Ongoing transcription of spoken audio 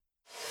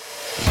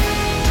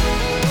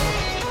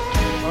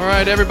All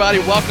right, everybody,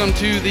 welcome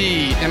to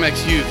the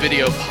MXU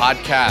Video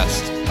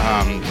Podcast.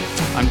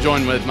 I'm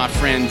joined with my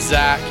friend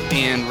Zach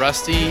and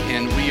Rusty,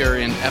 and we are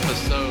in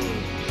episode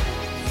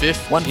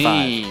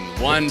 15.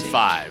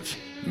 1-5.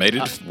 Made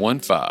it to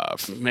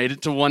 1-5. Made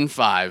it to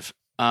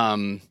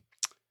 1-5.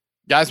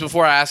 Guys,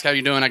 before I ask how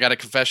you're doing, I got a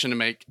confession to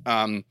make.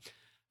 I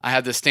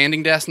have this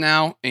standing desk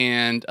now,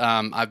 and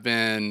I've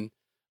been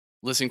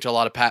listening to a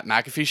lot of Pat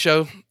McAfee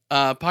show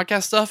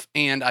podcast stuff,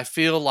 and I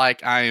feel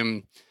like I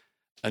am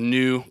a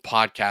new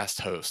podcast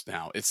host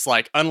now. It's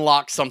like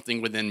unlocked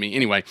something within me.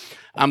 Anyway,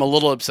 I'm a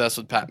little obsessed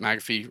with Pat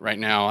McAfee right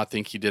now. I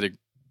think he did an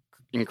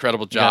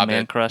incredible job.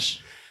 Man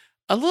crush.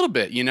 A little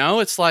bit, you know,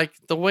 it's like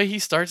the way he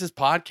starts his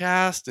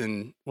podcast,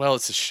 and well,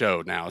 it's a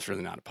show now. It's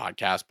really not a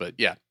podcast, but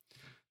yeah,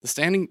 the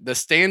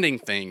standing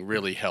thing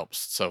really helps.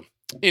 So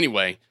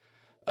anyway,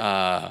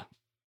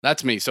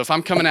 that's me. So if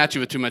I'm coming at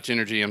you with too much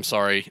energy, I'm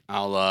sorry.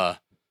 I'll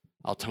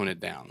tone it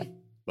down.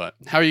 But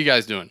how are you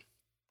guys doing?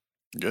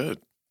 Good.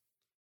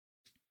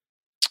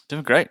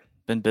 Doing great.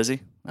 Been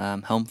busy.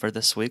 Home for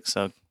this week,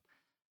 so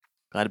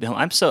glad to be home.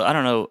 I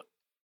don't know.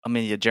 I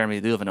mean, Jeremy,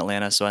 you live in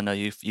Atlanta, so I know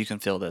you can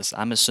feel this.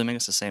 I'm assuming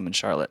it's the same in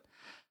Charlotte,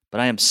 but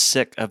I am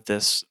sick of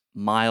this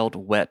mild,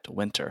 wet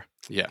winter.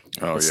 Yeah.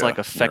 It's like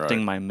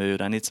affecting my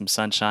mood. I need some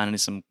sunshine. I need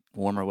some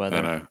warmer weather.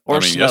 I know. Or I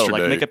mean, snow. yesterday,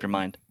 Like, make up your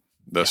mind.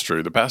 That's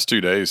true. The past 2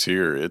 days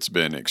here, it's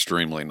been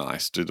extremely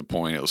nice to the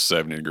point it was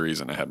 70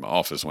 degrees and I had my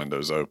office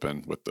windows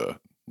open with the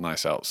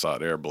nice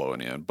outside air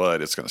blowing in,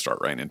 but it's going to start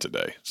raining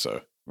today.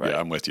 So, yeah,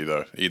 I'm with you,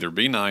 though. Either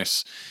be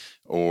nice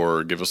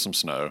or give us some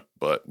snow,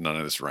 but none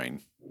of this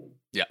rain.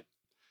 Yeah,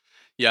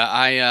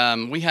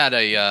 we have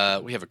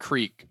a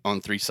creek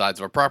on 3 sides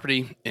of our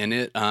property, and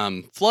it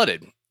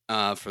flooded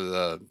for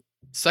the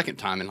second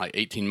time in like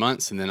 18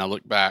 months. And then I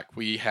look back,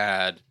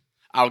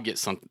 I'll get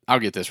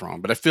this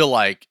wrong, but I feel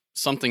like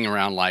something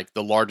around like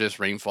the largest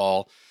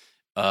rainfall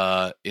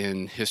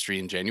in history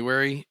in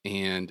January,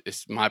 and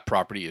my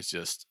property is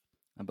just,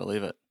 I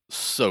believe it,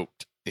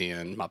 soaked,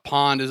 and my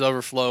pond is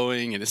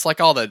overflowing, and it's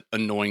like all the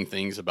annoying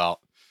things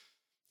about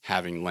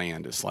having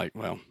land. It's like,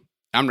 well,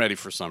 I'm ready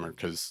for summer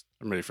because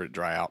I'm ready for it to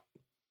dry out.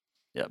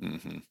 Yep.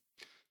 Mm-hmm.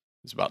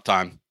 It's about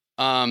time.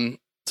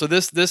 So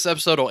this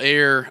episode will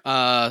air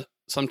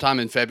sometime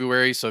in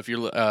February. So if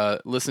you're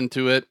listening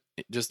to it,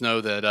 just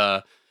know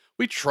that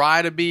we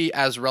try to be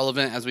as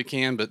relevant as we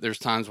can, but there's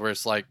times where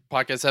it's like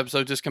podcast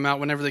episodes just come out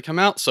whenever they come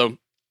out. So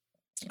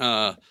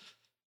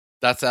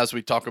that's as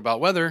we talk about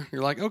weather.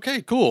 You're like,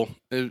 okay, cool.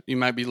 You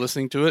might be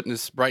listening to it and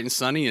it's bright and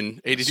sunny and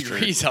 80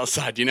 degrees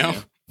outside, you know?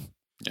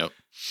 Yeah. Yep.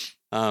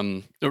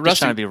 Just Rusty,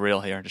 trying to be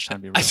real here. Just trying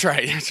to be real. That's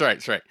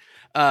right.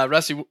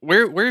 Rusty,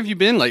 where have you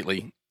been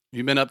lately? Have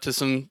you been up to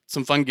some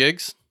fun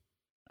gigs?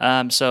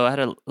 So I had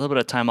a little bit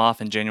of time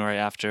off in January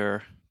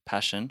after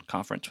Passion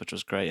Conference, which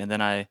was great. And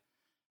then I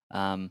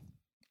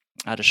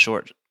had a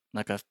short,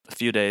 like a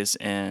few days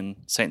in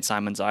St.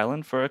 Simon's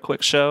Island for a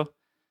quick show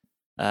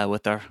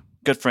with our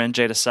good friend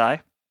Jay Desai.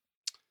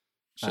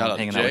 Shout out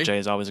hanging to out Jay. with Jay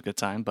is always a good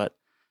time. But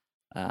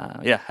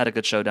had a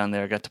good show down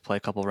there. Got to play a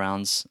couple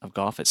rounds of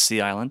golf at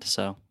Sea Island,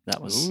 so that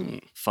was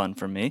fun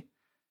for me.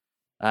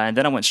 And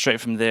then I went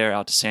straight from there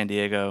out to San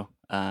Diego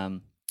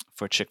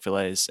for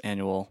Chick-fil-A's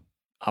annual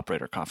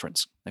operator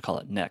conference. They call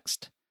it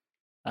Next.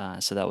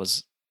 So that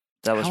was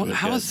really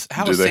good.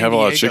 Do they have a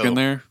lot of chicken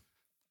there?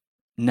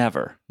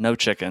 Never. No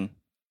chicken.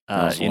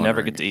 You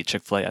never get to eat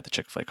Chick-fil-A at the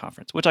Chick-fil-A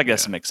conference, which I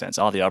guess makes sense.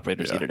 All the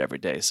operators eat it every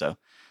day. So,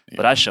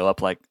 but I show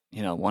up like,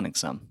 wanting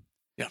some.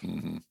 Yeah.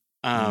 Mm-hmm. You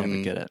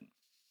never get it.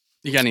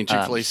 You got any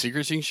Chick-fil-A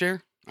secrets you can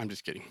share? I'm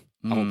just kidding.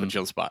 I won't put you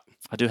on the spot.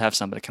 I do have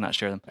some, but I cannot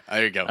share them.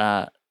 There you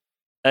go.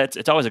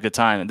 It's always a good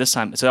time. And this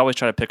time, so I always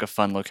try to pick a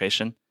fun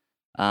location.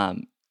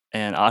 And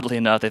oddly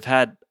enough, they've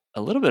had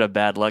a little bit of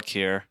bad luck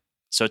here.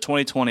 So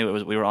 2020,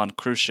 we were on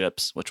cruise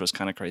ships, which was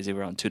kind of crazy. We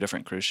were on 2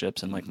 different cruise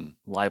ships and like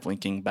live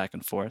linking back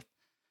and forth.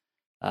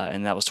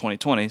 And that was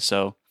 2020.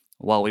 So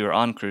while we were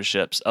on cruise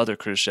ships, other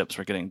cruise ships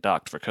were getting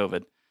docked for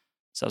COVID.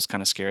 So that was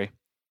kind of scary.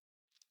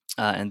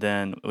 And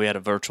then we had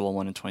a virtual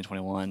one in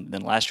 2021.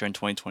 Then last year in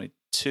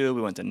 2022,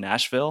 we went to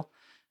Nashville,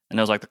 and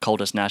it was like the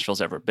coldest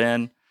Nashville's ever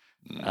been.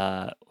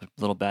 A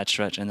little bad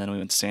stretch. And then we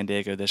went to San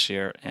Diego this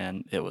year,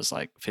 and it was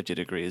like 50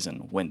 degrees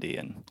and windy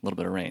and a little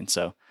bit of rain.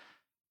 So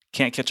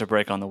can't catch a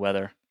break on the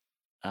weather.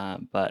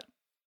 But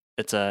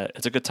it's a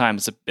good time.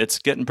 It's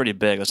getting pretty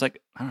big. There's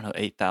like, I don't know,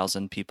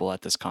 8,000 people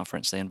at this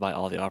conference. They invite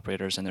all the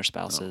operators and their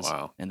spouses. Oh,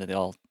 wow. And then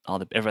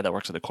everybody that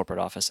works at the corporate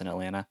office in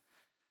Atlanta.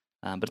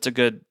 But it's a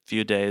good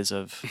few days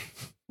of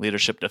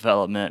leadership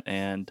development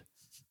and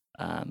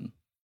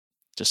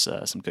just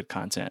some good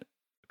content.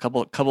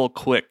 A couple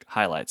quick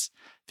highlights.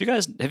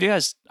 Have you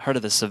guys heard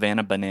of the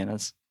Savannah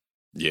Bananas?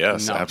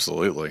 Yes, No.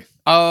 absolutely.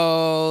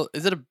 Oh,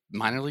 is it a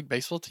minor league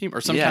baseball team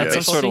or some kind of it's some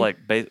baseball sort team?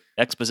 of like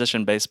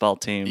exposition baseball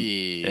team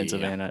in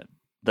Savannah.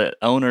 The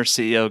owner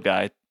CEO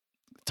guy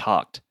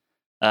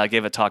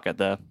gave a talk at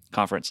the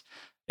conference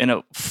in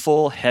a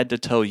full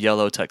head-to-toe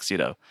yellow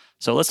tuxedo.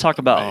 So let's talk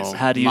about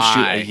how do you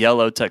shoot a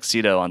yellow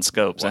tuxedo on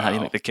scopes and how do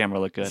you make the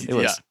camera look good. It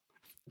was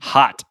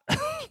hot.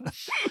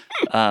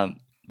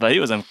 But But he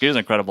was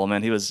incredible,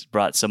 man. He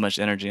brought so much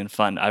energy and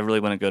fun. I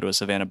really want to go to a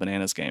Savannah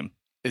Bananas game.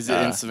 Is it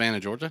in Savannah,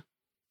 Georgia?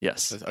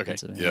 Yes. Okay.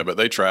 Yeah, but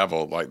they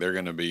travel. Like they're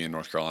going to be in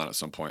North Carolina at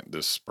some point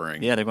this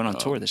spring. Yeah, they're going on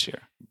tour this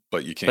year.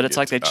 But you can't. But it's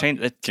like they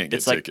changed.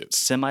 It's like tickets.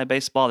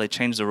 Semi-baseball. They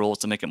changed the rules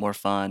to make it more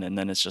fun, and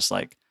then it's just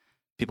like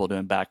people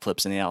doing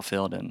backflips in the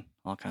outfield and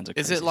all kinds of.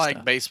 Is crazy it like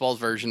stuff. baseball's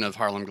version of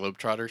Harlem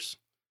Globetrotters?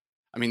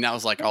 I mean, that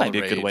was like That all might the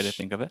be a good way to rage.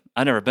 think of it.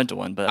 I've never been to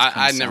one, but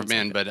I'd never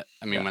been. Like but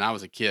I mean, when I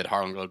was a kid,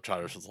 Harlem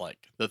Globetrotters was like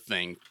the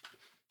thing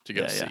to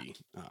go see.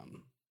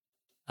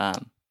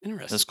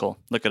 Interesting. That's cool.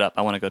 Look it up.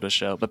 I want to go to a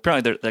show. But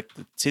apparently, the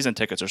season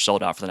tickets are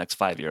sold out for the next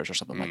 5 years or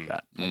something like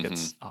that. Like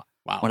it's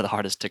Wow. one of the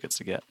hardest tickets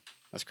to get.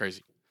 That's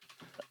crazy.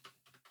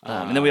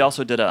 And then we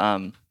also did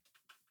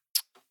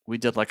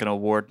like an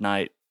award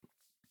night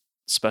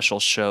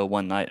special show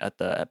one night at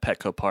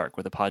Petco Park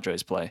where the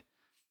Padres play.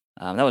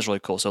 That was really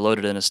cool. So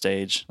loaded in a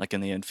stage like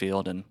in the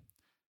infield and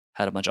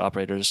had a bunch of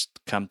operators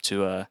come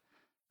to a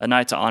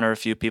night to honor a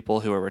few people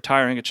who were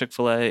retiring at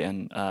Chick-fil-A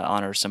and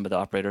honor some of the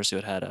operators who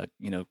had a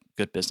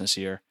good business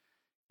year,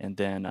 and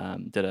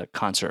then did a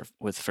concert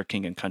for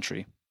King and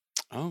Country,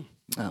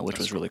 which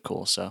was really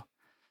cool. So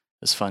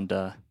it was fun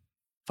to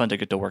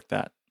get to work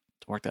that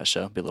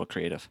show, be a little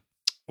creative.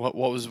 What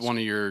was one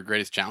of your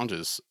greatest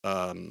challenges?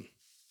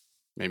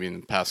 Maybe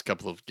in the past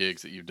couple of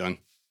gigs that you've done.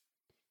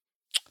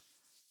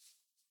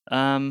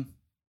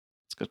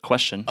 It's a good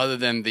question. Other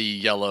than the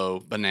Yellow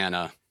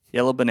Banana.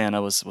 Yellow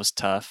Banana was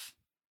tough.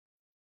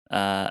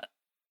 I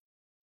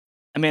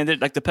mean,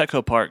 like the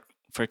Petco Park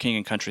for King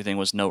and Country thing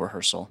was no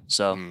rehearsal,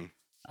 so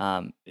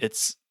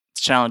it's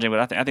challenging.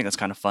 But I think it's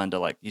kind of fun to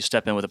like you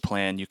step in with a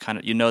plan. You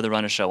the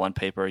run of show on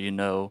paper. You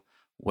know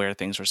where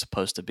things are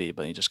supposed to be,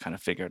 but you just kind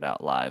of figure it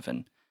out live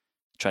and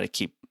try to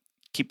keep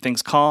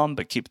things calm,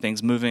 but keep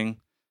things moving,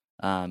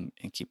 and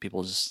keep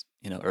people's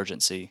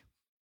urgency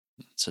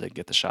so they can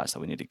get the shots that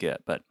we need to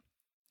get. But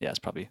yeah, it's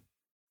probably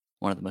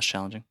one of the most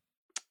challenging.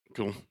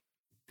 Cool.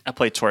 I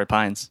played Torrey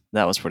Pines.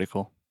 That was pretty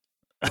cool.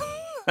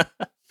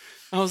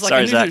 I was like, sorry,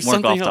 I knew Zach, there's more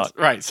something golf else. talk.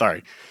 Right,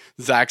 sorry.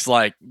 Zach's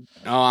like,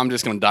 oh, I'm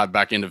just going to dive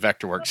back into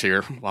Vectorworks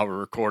here while we're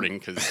recording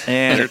because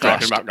they're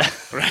talking about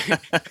golf. Right?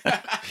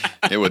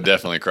 It would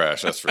definitely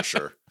crash, that's for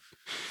sure.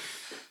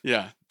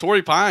 Yeah,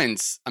 Torrey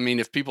Pines. I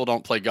mean, if people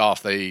don't play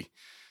golf,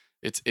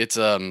 it's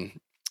a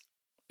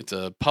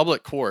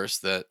public course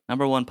that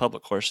number one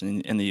public course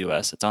in the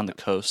U.S. It's on the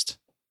coast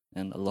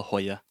in La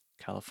Jolla,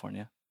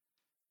 California.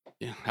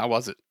 Yeah, how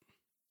was it?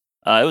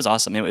 It was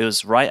awesome. It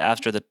was right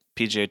after the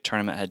PGA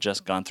tournament had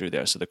just gone through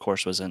there, so the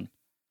course was in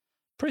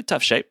pretty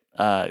tough shape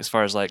as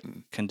far as like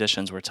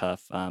conditions were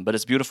tough. But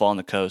it's beautiful on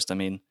the coast. I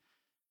mean,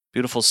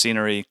 beautiful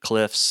scenery,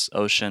 cliffs,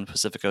 ocean,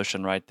 Pacific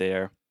Ocean right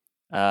there.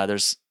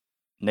 There's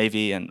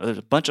Navy and there's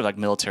a bunch of like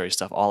military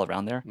stuff all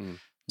around there.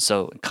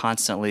 So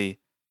constantly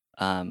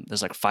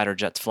there's like fighter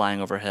jets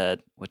flying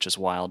overhead, which is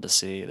wild to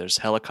see. There's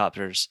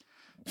helicopters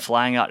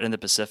flying out in the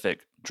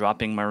Pacific,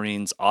 dropping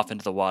Marines off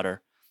into the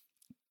water,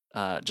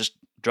 just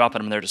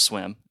dropping them there to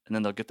swim. And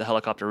then they'll get the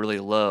helicopter really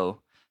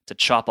low to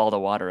chop all the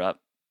water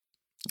up.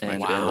 And then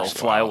they'll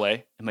fly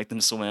away and make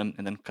them swim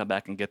and then come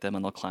back and get them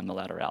and they'll climb the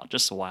ladder out.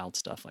 Just wild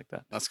stuff like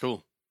that. That's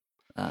cool.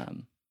 Did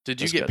you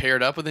That's get good.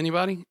 Paired up with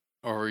anybody?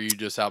 Or were you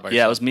just out by yourself?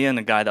 Yeah, it was me and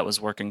a guy that was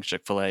working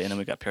Chick-fil-A, and then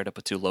we got paired up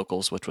with two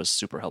locals, which was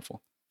super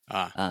helpful.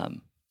 But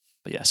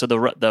yeah, so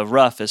the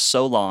rough is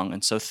so long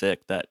and so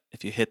thick that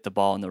if you hit the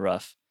ball in the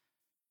rough,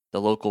 the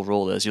local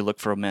rule is you look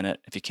for a minute.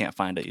 If you can't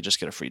find it, you just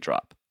get a free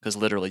drop because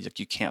literally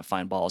you can't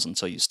find balls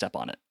until you step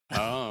on it.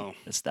 Oh,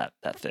 it's that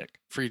thick.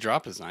 Free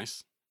drop is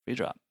nice. Free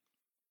drop.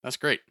 That's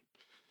great.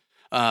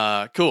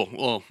 Cool.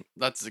 Well,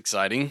 that's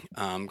exciting.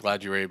 I'm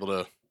glad you were able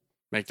to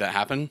make that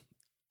happen.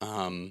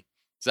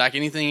 Zach,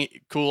 anything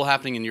cool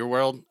happening in your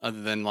world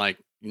other than like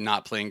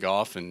not playing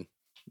golf and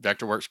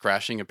Vectorworks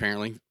crashing?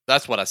 Apparently,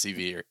 that's what I see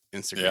via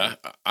Instagram. Yeah,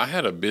 I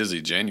had a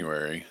busy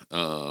January.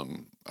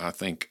 I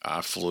think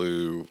I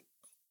flew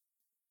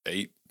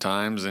 8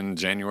 times in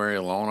January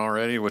alone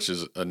already, which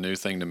is a new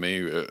thing to me.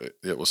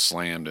 It was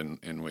slammed,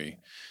 and we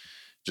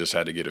just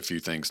had to get a few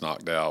things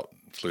knocked out.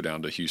 Flew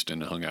down to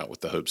Houston and hung out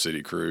with the Hope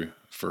City crew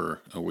for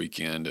a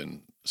weekend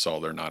and saw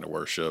their night of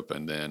worship.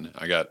 And then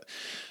I got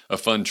a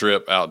fun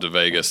trip out to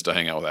Vegas to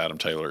hang out with Adam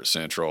Taylor at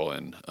Central,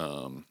 and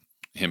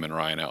him and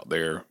Ryan out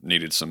there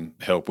needed some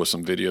help with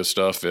some video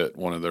stuff at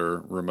one of their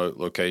remote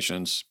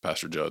locations.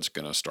 Pastor Judd's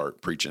going to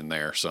start preaching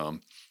there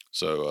some.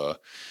 So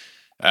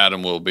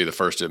Adam will be the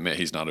first to admit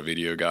he's not a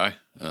video guy.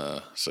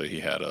 So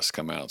he had us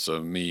come out.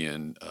 So me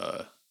and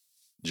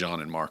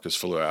John and Marcus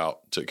flew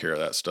out, took care of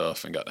that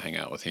stuff, and got to hang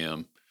out with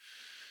him.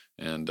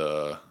 And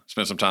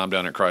spent some time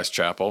down at Christ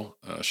Chapel.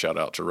 Shout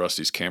out to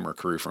Rusty's camera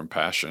crew from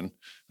Passion.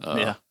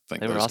 Yeah, I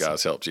think they were those awesome.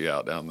 guys helped you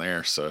out down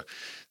there. So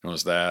it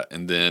was that.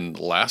 And then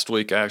last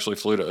week I actually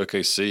flew to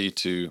OKC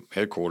to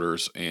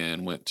headquarters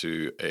and went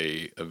to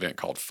a event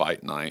called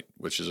Fight Night,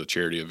 which is a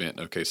charity event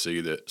in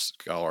OKC that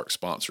Skylark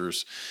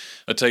sponsors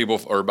a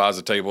table or buys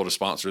a table to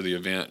sponsor the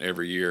event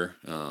every year.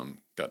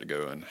 Got to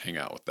go and hang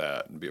out with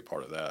that and be a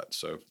part of that.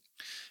 So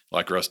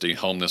like Rusty,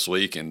 home this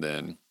week, and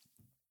then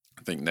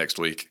I think next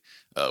week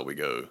we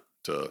go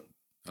to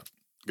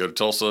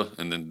Tulsa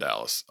and then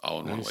Dallas all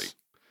in 1 week.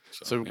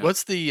 So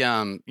what's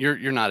the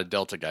you're not a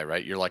Delta guy,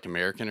 right? You're like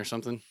American or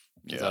something?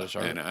 Is that a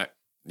Charlotte?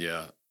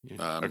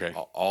 And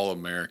all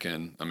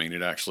American. I mean,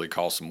 it actually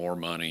costs more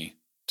money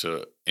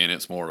and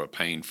it's more of a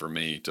pain for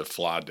me to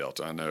fly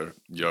Delta. I know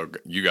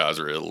you guys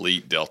are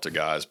elite Delta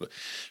guys, but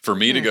for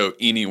me to go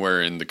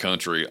anywhere in the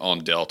country on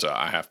Delta,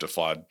 I have to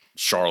fly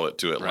Charlotte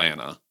to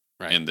Atlanta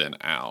and then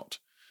out.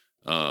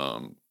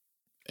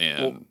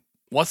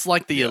 What's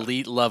like the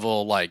elite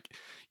level? Like,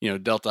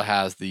 Delta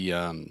has the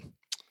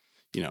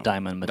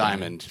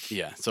Diamond.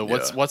 Yeah. So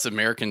what's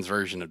American's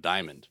version of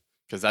Diamond?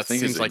 Because that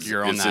seems like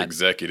you're on that. It's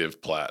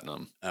executive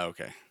platinum. Oh,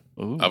 okay.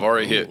 Ooh. I've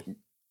already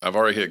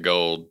hit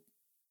gold,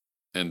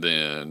 and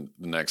then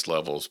the next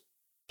level's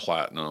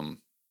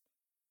platinum.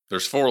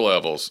 There's 4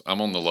 levels. I'm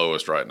on the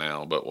lowest right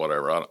now, but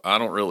whatever. I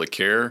don't really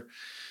care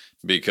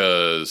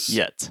because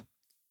yet.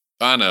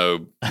 I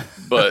know,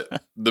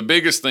 but the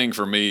biggest thing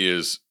for me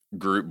is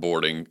group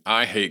boarding.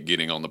 I hate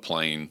getting on the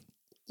plane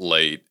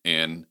late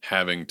and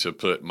having to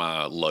put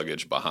my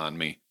luggage behind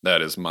me.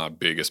 That is my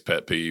biggest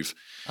pet peeve.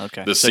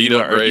 Okay. The seat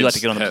upgrades. You like to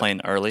get on the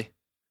plane early?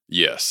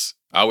 Yes.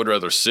 I would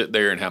rather sit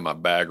there and have my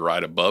bag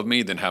right above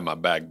me than have my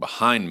bag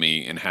behind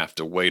me and have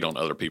to wait on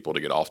other people to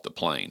get off the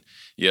plane.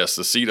 Yes,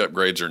 the seat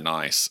upgrades are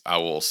nice. I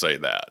will say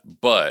that.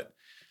 But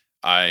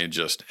I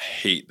just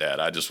hate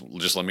that. I just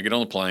let me get on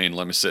the plane,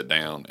 let me sit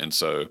down. And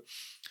so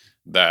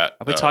that.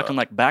 Are we talking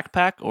like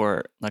backpack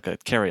or like a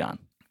carry-on?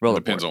 It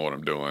depends on what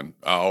I'm doing.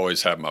 I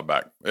always have my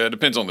back. It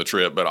depends on the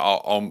trip, but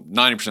I'll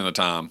 90% of the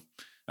time,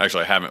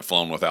 actually, I haven't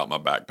flown without my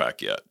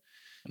backpack yet.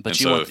 But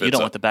you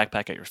don't want the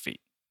backpack at your feet.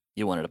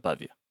 You want it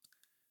above you.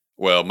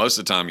 Well, most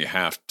of the time you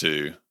have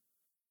to,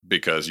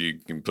 because you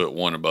can put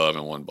one above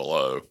and one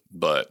below.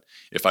 But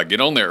if I get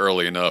on there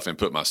early enough and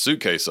put my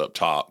suitcase up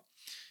top,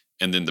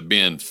 and then the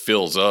bin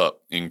fills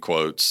up, in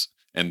quotes,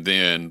 and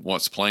then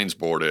once the plane's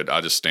boarded,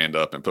 I just stand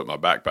up and put my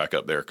backpack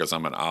up there because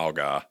I'm an aisle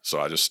guy. So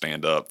I just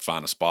stand up,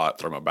 find a spot,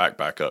 throw my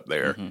backpack up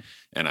there,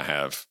 and I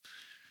have,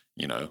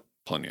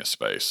 plenty of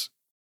space.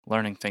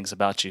 Learning things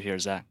about you here,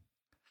 Zach.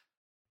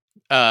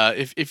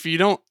 If you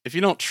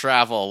don't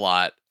travel a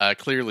lot,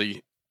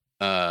 clearly,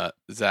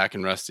 Zach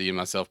and Rusty and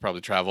myself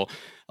probably travel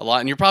a lot,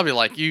 and you're probably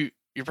like you're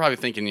probably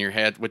thinking in your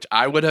head, which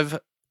I would have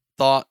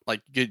thought,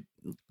 like,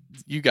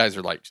 you guys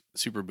are like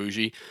super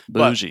bougie.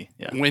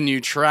 Yeah. When you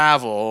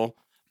travel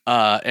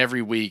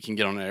every week and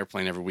get on an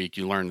airplane every week,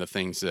 you learn the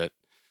things that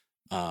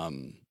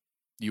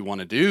you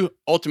want to do.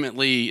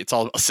 Ultimately, it's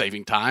all about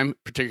saving time,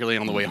 particularly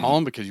on the way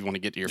home, because you want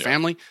to get to your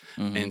family.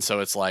 And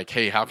so it's like,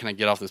 hey, how can I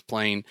get off this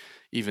plane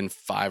even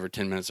 5 or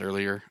 10 minutes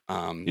earlier?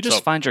 You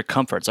just find your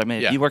comforts. I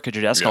mean, if you work at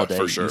your desk all day,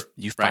 for sure.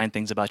 you find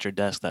things about your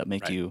desk that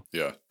make you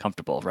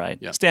comfortable, right?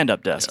 Yeah.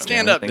 Stand-up desk.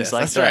 Stand-up desk.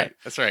 Like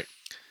That's right.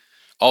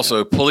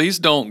 Also, please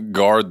don't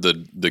guard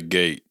the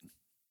gate.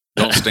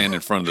 Don't stand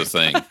in front of the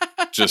thing.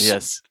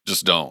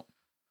 Just don't.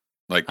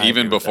 Like,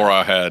 even before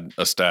I had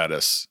a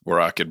status where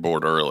I could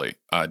board early,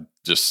 I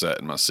just sat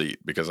in my seat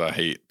because I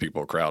hate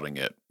people crowding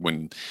it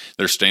when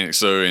they're standing.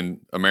 So in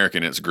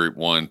American, it's group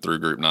 1 through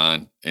group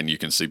 9, and you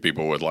can see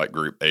people with like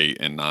group 8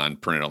 and 9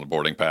 printed on the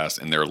boarding pass,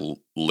 and they're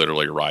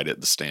literally right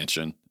at the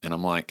stanchion. And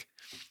I'm like,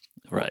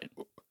 right.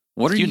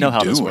 What are you know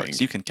how doing? This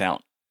works. You can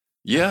count.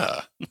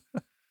 Yeah.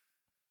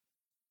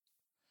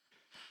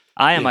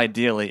 I am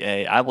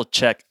ideally I will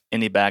check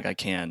any bag I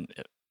can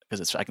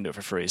because I can do it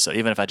for free. So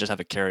even if I just have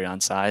a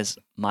carry-on size,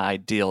 my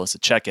ideal is to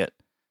check it,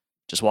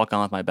 just walk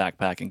on with my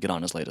backpack and get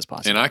on as late as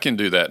possible. And I can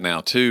do that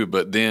now too,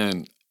 but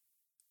then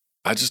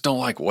I just don't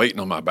like waiting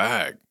on my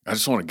bag. I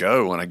just want to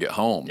go when I get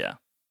home. Yeah.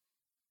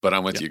 But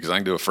I'm with you because I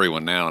can do a free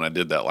one now, and I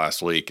did that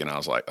last week, and I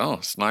was like, oh,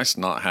 it's nice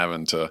not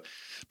having to.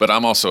 But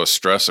I'm also a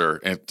stressor,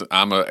 and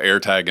I'm a air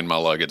tag in my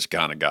luggage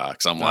kind of guy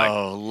because I'm like,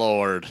 oh,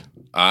 Lord.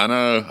 I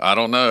know. I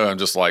don't know. I'm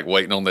just like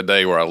waiting on the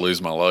day where I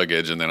lose my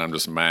luggage, and then I'm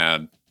just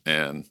mad,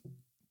 and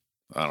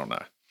I don't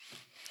know.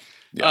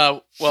 Yeah.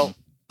 Well,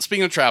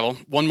 speaking of travel,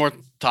 one more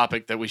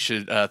topic that we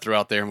should throw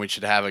out there, and we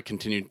should have a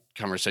continued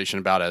conversation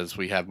about as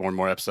we have more and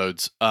more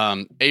episodes.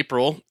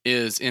 April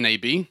is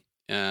NAB.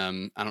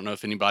 I don't know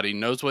if anybody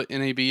knows what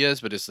NAB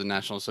is, but it's the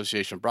National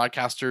Association of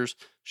Broadcasters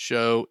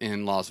show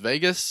in Las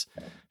Vegas.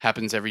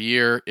 Happens every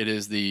year. It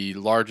is the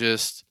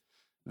largest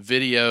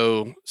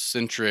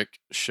video-centric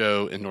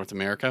show in North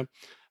America.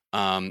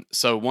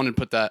 So wanted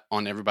to put that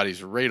on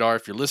everybody's radar.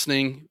 If you're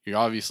listening, you're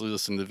obviously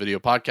listening to the video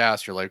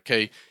podcast. You're like,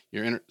 okay,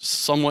 you're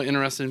somewhat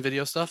interested in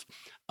video stuff.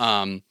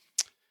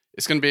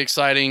 It's going to be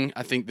exciting.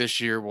 I think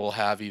this year we'll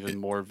have even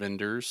more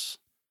vendors.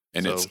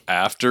 And it's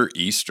after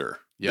Easter.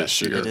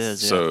 Yes, it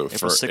is. So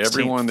for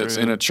everyone that's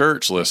in a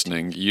church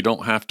listening, you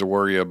don't have to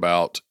worry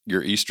about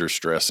your Easter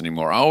stress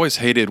anymore. I always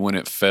hated when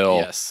it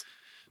fell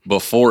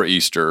before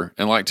Easter,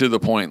 and like to the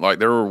point, like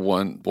there were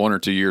one or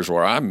 2 years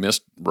where I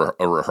missed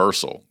a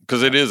rehearsal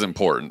because it is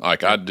important.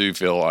 Like I do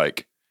feel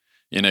like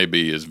NAB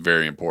is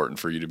very important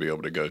for you to be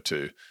able to go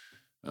to.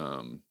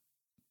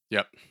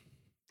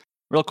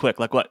 Real quick,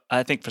 like what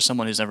I think for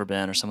someone who's never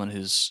been or someone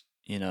who's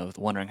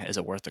wondering is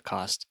it worth the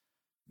cost?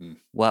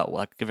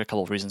 Well, give a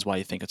couple of reasons why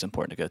you think it's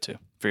important to go to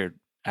for your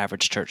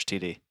average church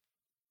TD.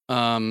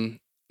 Man,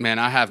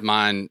 I have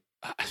mine.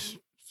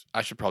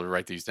 I should probably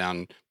write these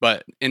down,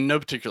 but in no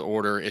particular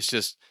order. It's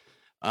just,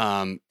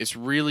 it's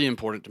really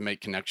important to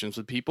make connections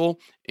with people,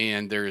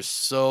 and there's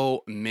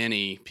so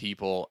many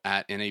people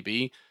at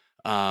NAB,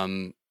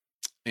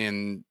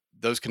 and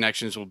those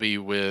connections will be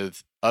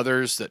with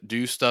others that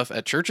do stuff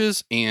at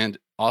churches and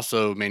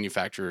also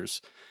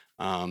manufacturers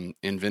and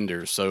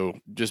vendors. So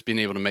just being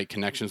able to make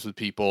connections with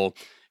people,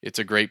 it's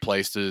a great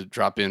place to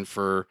drop in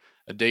for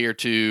a day or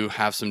two,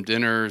 have some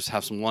dinners,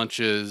 have some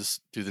lunches,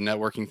 do the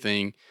networking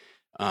thing.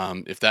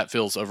 If that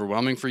feels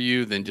overwhelming for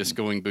you, then just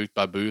going booth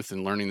by booth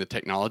and learning the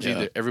technology.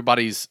 Yeah.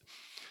 Everybody's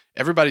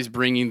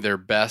bringing their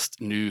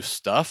best new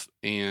stuff,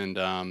 and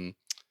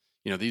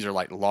these are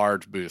like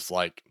large booths,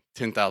 like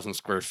 10,000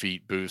 square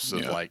feet booths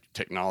of like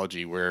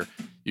technology, where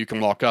you can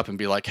walk up and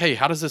be like, hey,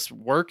 how does this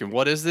work? And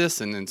what is this?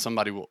 And then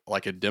somebody will,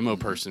 like a demo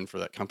person for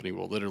that company,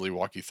 will literally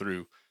walk you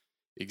through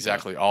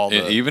exactly all the,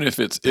 and even if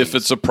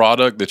it's a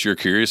product that you're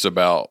curious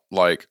about,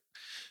 like,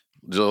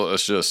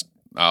 let's just,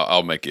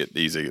 I'll make it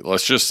easy.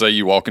 Let's just say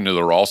you walk into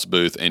the Ross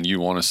booth and you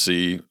want to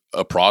see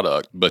a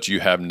product, but you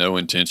have no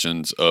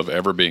intentions of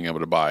ever being able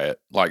to buy it.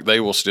 Like, they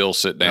will still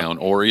sit down,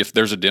 or if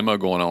there's a demo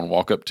going on,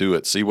 walk up to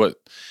it, see what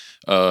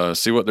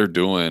they're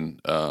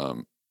doing.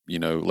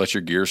 Let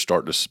your gears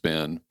start to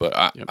spin.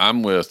 But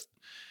I'm with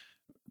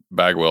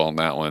Bagwell on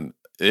that one.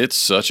 It's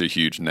such a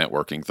huge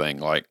networking thing.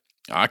 Like,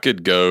 I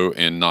could go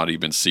and not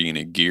even see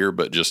any gear,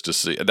 but just to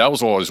see. That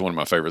was always one of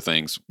my favorite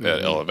things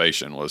at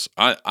Elevation. Was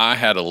I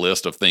had a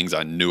list of things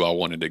I knew I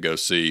wanted to go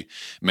see,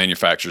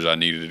 manufacturers I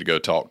needed to go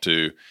talk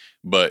to,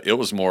 but it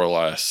was more or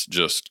less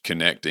just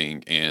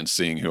connecting and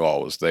seeing who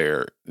all was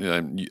there.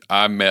 And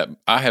I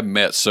have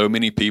met so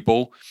many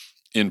people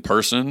in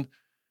person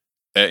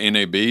at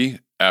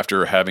NAB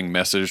after having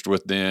messaged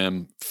with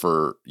them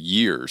for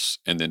years,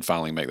 and then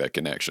finally make that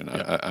connection.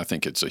 I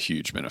think it's a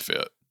huge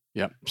benefit.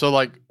 Yeah. So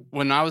like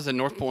when I was at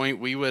North Point,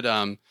 we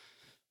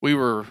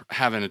were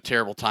having a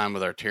terrible time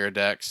with our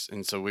Teradeks,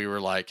 and so we were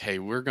like, hey,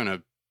 we're going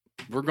to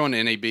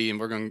NAB and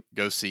we're going to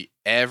go see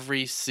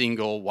every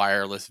single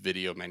wireless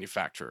video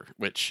manufacturer,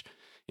 which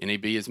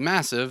NAB is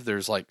massive.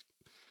 There's like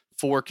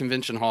 4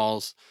 convention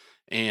halls,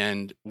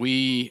 and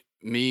me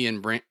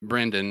and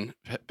Brendan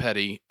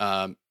Petty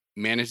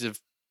managed to.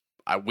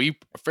 We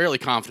are fairly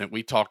confident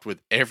we talked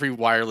with every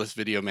wireless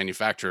video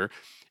manufacturer,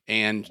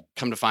 and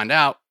come to find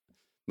out,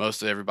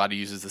 most of everybody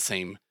uses the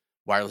same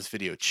wireless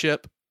video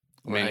chip.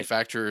 Right.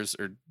 Manufacturers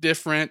are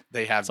different.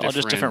 They have all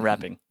just different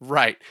wrapping.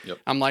 Right. Yep.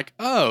 I'm like,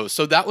 oh,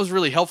 so that was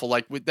really helpful.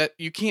 Like, with that,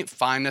 you can't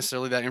find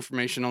necessarily that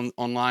information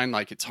online.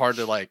 Like, it's hard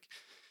to like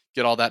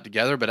get all that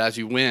together. But as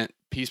you went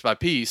piece by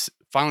piece,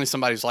 finally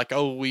somebody's like,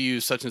 oh, we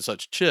use such and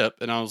such chip.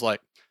 And I was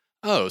like,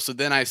 oh, so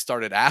then I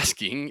started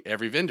asking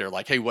every vendor,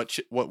 like, hey, what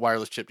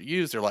wireless chip to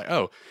use? They're like,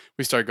 oh,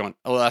 we started going,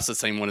 oh, that's the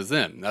same one as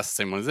them. That's the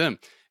same one as them.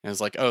 And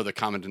it's like, oh, the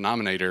common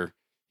denominator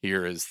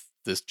here is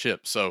this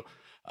chip. So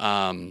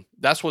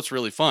that's what's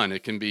really fun.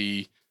 It can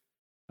be,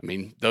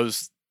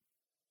 those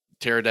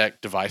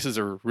Teradek devices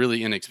are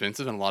really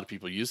inexpensive, and a lot of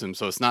people use them.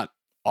 So it's not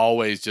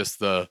always just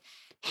the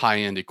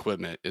high-end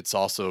equipment. It's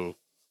also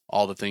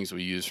all the things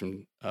we use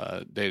from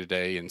day to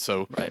day. And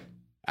so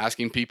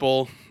asking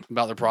people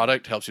about their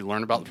product helps you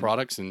learn about the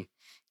products, and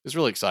it's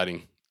really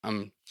exciting.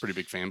 I'm a pretty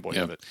big fanboy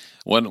of it.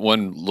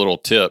 One little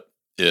tip,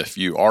 if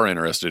you are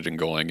interested in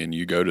going and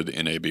you go to the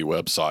NAB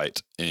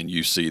website and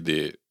you see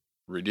the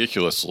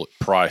ridiculous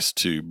price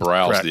to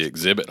browse the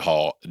exhibit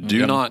hall,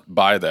 do not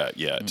buy that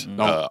yet.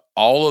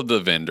 All of the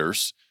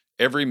vendors,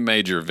 every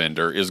major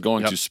vendor is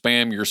going to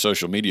spam your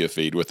social media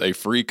feed with a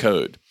free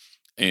code,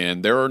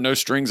 and there are no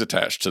strings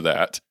attached to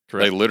that.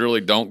 Correct. They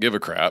literally don't give a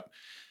crap.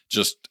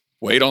 Just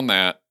wait on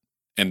that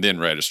and then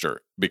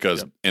register,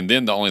 because and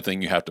then the only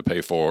thing you have to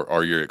pay for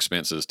are your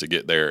expenses to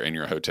get there and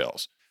your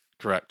hotels.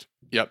 Correct.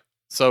 Yep.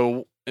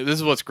 So this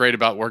is what's great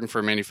about working for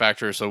a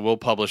manufacturer. So we'll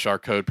publish our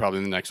code probably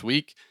in the next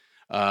week.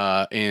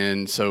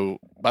 And so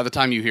by the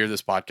time you hear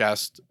this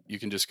podcast, you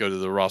can just go to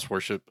the Ross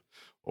Worship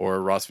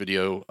or Ross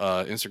Video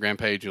Instagram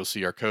page. You'll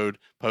see our code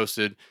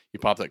posted. You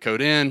pop that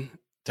code in,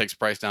 takes the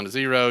price down to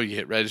 0. You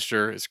hit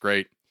register. It's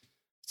great.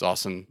 It's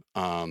awesome.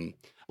 A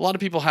lot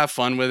of people have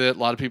fun with it. A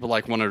lot of people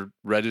want to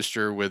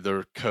register with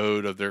their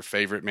code of their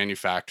favorite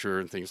manufacturer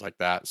and things like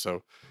that.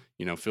 So,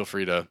 feel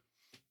free to.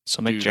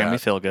 So make Jeremy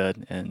feel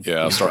good. And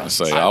I was starting to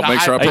say, I'll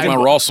make sure I put my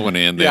Ross one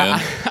in then.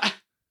 Are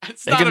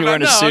you going to be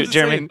wearing a suit,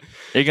 Jeremy?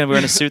 Are you going to be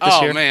wearing a suit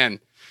this year? Oh, man.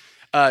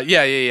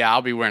 Yeah.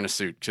 I'll be wearing a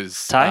suit.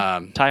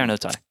 Tie? Tie or no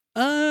tie?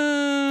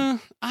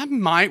 I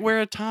might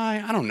wear a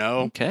tie. I don't know.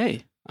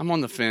 Okay. I'm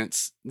on the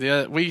fence.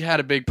 We had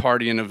a big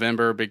party in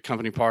November, a big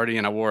company party,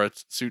 and I wore a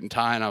suit and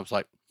tie, and I was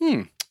like,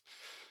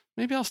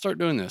 maybe I'll start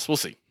doing this. We'll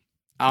see.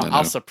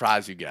 I'll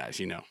surprise you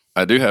guys,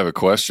 I do have a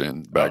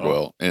question,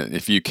 Bagwell. And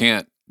if you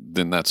can't,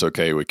 then that's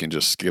okay. We can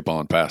just skip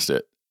on past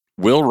it.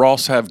 Will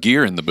Ross have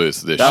gear in the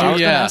booth this year? I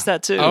was going to ask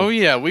that too. Oh,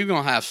 yeah. We're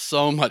going to have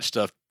so much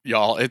stuff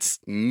y'all. It's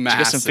massive. Did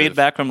you get some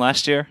feedback from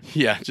last year?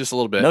 Yeah, just a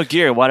little bit. No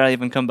gear. Why did I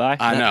even come by?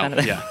 I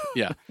know.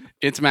 Yeah.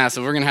 It's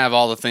massive. We're going to have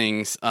all the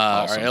things.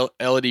 Awesome.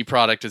 Our LED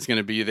product is going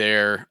to be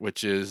there,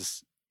 which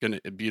is going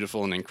to be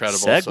beautiful and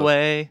incredible.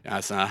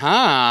 Segue. So,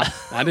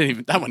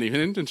 that wasn't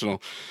even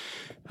intentional.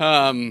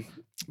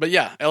 But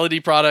yeah,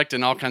 LED product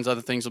and all kinds of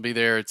other things will be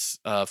there. It's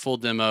full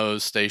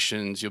demos,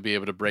 stations. You'll be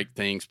able to break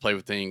things, play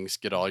with things,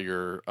 get all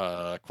your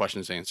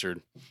questions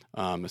answered.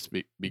 It's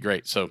be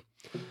great. So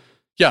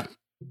yeah,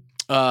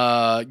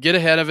 get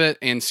ahead of it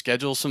and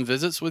schedule some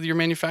visits with your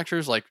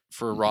manufacturers, like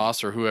for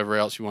Ross or whoever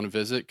else you want to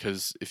visit.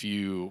 Because if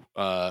you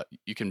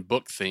can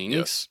book things,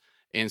 Yes.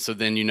 and so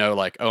then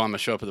like, oh, I'm gonna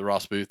show up at the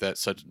Ross booth at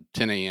such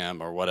 10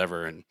 a.m. or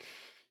whatever, and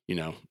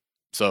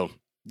so.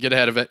 Get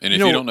ahead of it. And if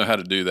you don't know how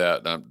to do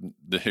that,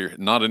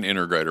 not an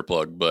integrator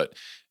plug, but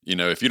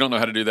if you don't know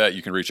how to do that,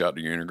 you can reach out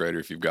to your integrator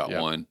if you've got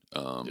one.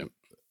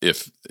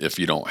 If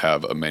you don't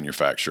have a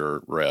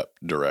manufacturer rep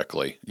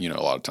directly, a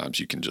lot of times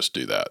you can just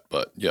do that.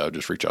 But yeah,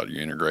 just reach out to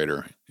your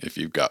integrator if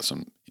you've got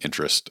some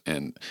interest.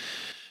 And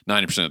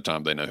 90% of the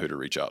time, they know who to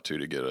reach out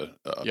to get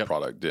a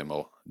product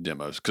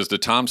demos. Because the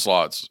time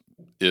slots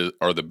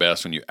are the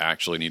best when you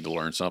actually need to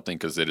learn something,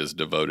 because it is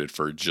devoted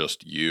for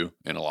just you,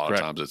 and a lot of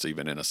times it's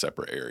even in a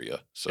separate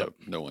area, so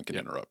no one can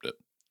interrupt it.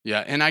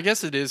 Yeah, and I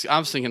guess it is. I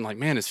was thinking, like,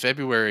 man, it's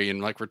February,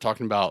 and like we're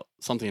talking about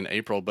something in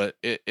April, but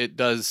it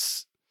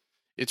does.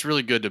 It's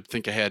really good to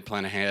think ahead,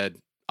 plan ahead.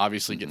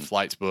 Obviously, get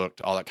flights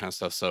booked, all that kind of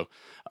stuff. So,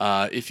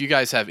 if you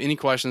guys have any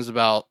questions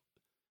about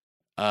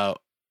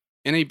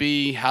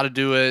NAB, how to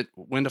do it,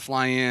 when to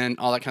fly in,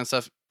 all that kind of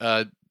stuff,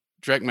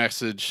 direct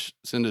message,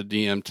 send a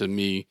DM to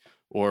me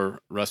or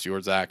Rusty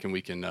or Zach, and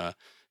we can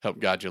help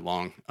guide you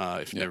along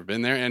if you've never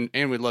been there.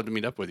 And we'd love to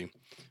meet up with you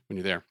when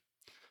you're there.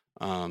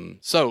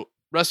 So,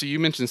 Rusty, you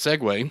mentioned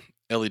Segway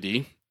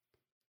LED.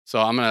 So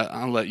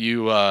I'll let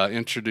you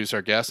introduce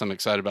our guest. I'm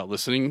excited about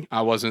listening.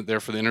 I wasn't there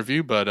for the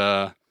interview, but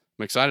I'm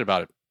excited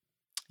about it.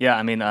 Yeah,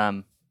 I mean,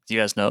 you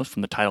guys know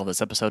from the title of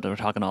this episode that we're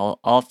talking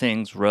all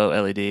things Rowe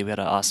LED. We had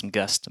an awesome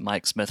guest,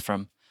 Mike Smith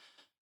from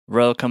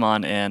Rowe, come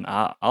on, and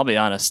I'll be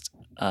honest,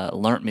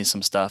 learned me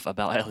some stuff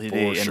about LED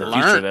and the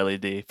future of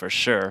LED for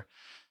sure.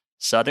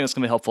 So I think it's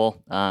going to be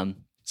helpful.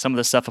 Some of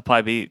the stuff will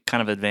probably be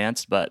kind of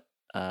advanced, but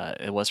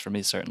it was for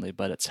me certainly.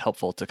 But it's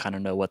helpful to kind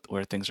of know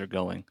where things are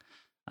going,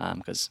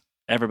 because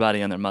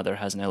everybody and their mother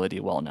has an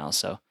LED wall now.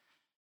 So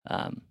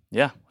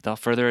without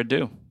further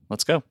ado,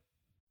 let's go.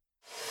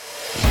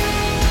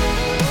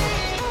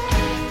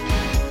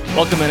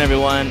 Welcome in,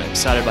 everyone.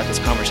 Excited about this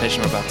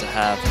conversation we're about to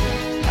have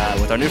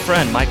with our new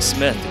friend, Mike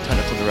Smith, the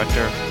Technical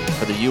Director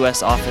for the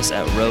U.S. office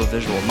at Rowe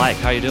Visual. Mike,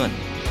 how are you doing?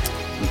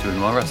 I'm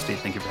doing well, Rusty.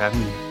 Thank you for having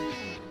me.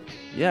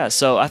 Yeah,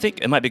 so I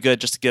think it might be good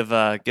just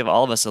to give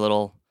all of us a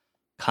little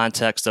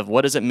context of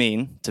what does it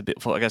mean to be.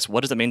 Well, I guess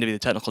what does it mean to be the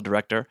Technical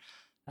Director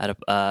at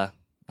a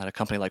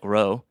company like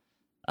Rowe?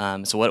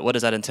 So what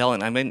does that entail?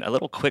 And I mean, a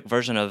little quick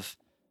version of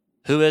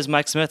who is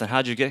Mike Smith and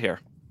how did you get here?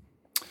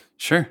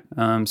 Sure.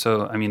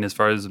 So, I mean, as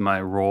far as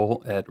my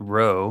role at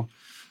Rowe,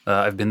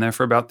 I've been there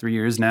for about 3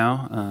 years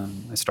now.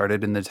 I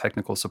started in the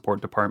technical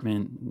support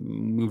department,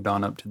 moved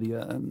on up to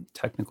the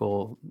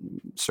technical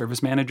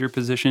service manager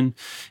position.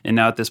 And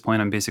now at this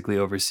point, I'm basically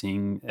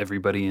overseeing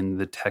everybody in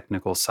the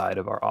technical side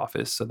of our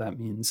office. So that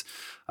means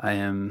I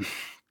am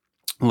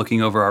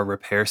looking over our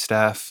repair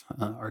staff,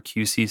 our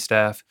QC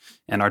staff,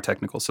 and our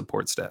technical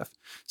support staff.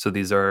 So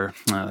these are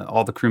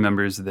all the crew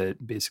members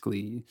that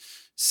basically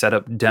set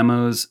up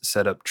demos,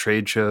 set up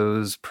trade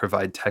shows,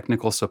 provide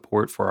technical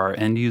support for our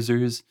end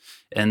users,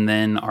 and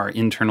then our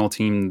internal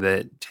team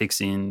that takes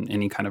in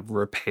any kind of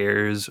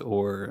repairs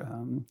or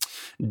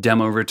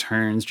demo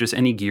returns, just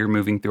any gear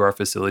moving through our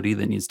facility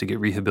that needs to get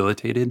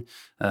rehabilitated.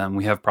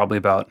 We have probably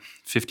about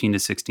 15 to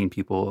 16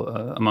 people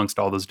amongst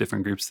all those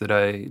different groups that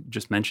I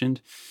just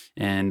mentioned,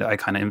 and I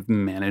kind of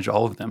manage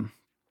all of them.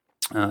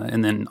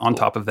 And then on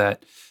top of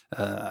that,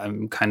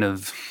 I'm kind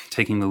of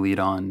taking the lead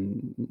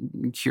on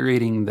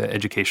curating the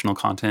educational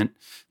content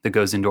that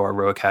goes into our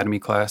Rowe Academy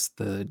class,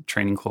 the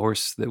training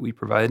course that we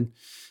provide,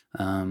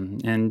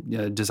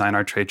 and design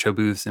our trade show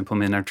booths,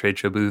 implement our trade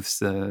show booths,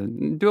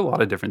 do a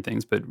lot of different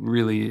things. But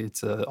really,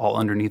 it's all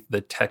underneath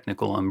the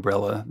technical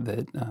umbrella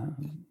that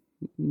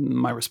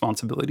my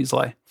responsibilities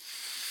lie.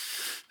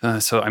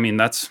 So, I mean,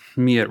 that's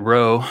me at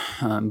Rowe.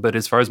 But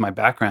as far as my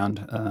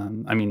background,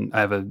 I mean,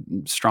 I have a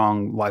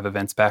strong live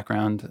events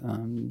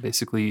background,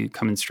 basically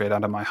coming straight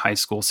out of my high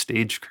school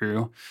stage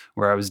crew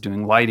where I was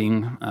doing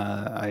lighting.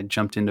 I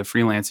jumped into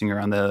freelancing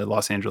around the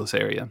Los Angeles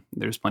area.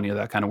 There's plenty of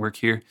that kind of work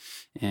here.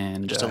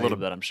 And just a little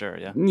bit, I'm sure.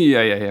 Yeah.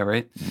 Yeah.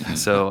 Right.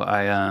 So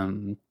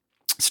I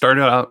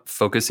started out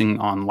focusing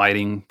on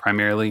lighting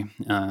primarily,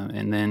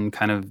 and then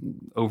kind of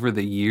over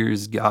the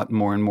years got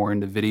more and more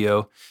into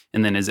video.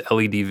 And then as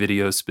LED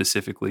video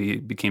specifically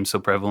became so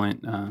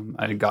prevalent,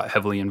 I got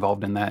heavily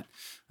involved in that.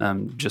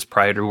 Just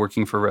prior to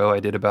working for Rowe,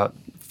 I did about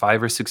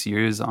 5 or 6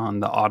 years on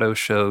the auto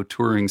show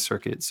touring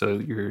circuit. So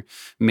your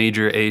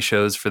major A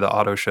shows for the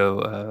auto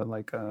show,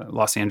 like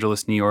Los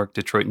Angeles, New York,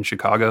 Detroit, and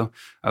Chicago.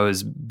 I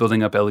was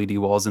building up LED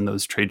walls in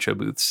those trade show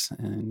booths.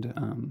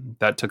 And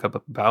that took up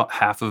about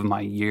half of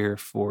my year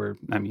for,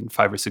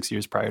 5 or 6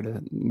 years prior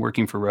to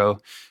working for Rowe.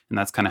 And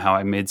that's kind of how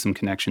I made some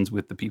connections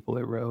with the people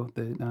at Rowe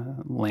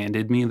that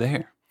landed me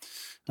there.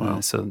 Wow.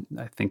 So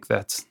I think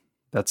that's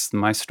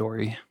my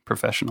story,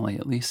 professionally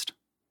at least.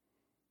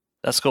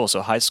 That's cool.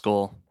 So high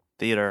school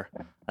theater,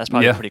 that's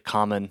probably a pretty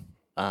common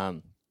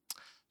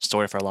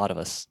story for a lot of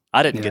us.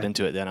 I didn't get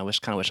into it then. I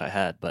kind of wish I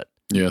had, but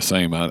yeah,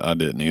 same. I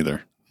didn't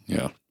either.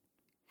 Yeah.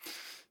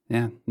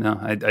 Yeah, no,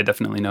 I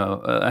definitely know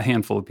a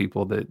handful of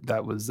people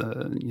that was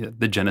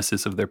the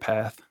genesis of their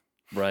path.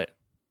 Right.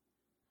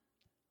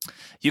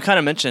 You kind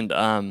of mentioned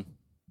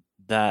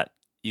that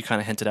you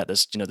kind of hinted at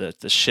this,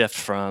 the shift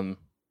from,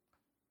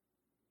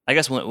 I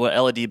guess, when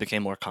LED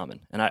became more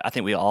common. And I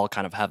think we all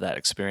kind of have that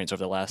experience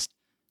over the last,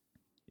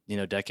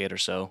 decade or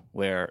so,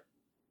 where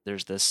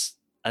there's this.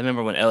 I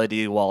remember when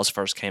LED walls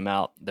first came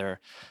out, they're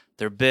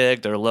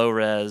big, they're low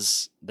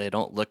res, they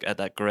don't look at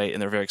that great, and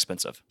they're very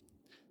expensive.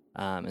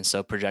 And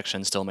so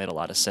projection still made a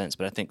lot of sense.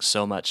 But I think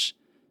so much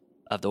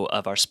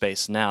of our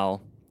space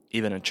now,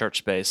 even in church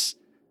space,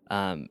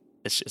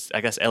 it's just, I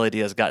guess LED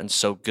has gotten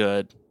so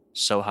good,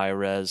 so high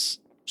res,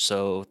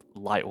 so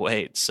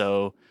lightweight,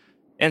 so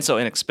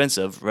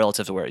inexpensive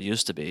relative to where it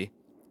used to be,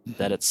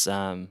 that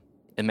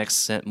it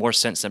makes more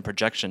sense than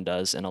projection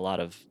does in a lot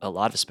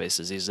of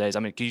spaces these days. I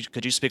mean,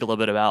 could you speak a little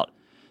bit about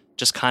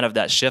just kind of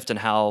that shift and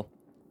how,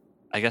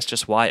 I guess,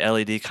 just why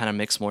LED kind of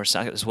makes more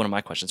sense? This is one of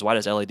my questions. Why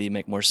does LED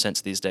make more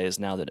sense these days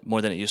now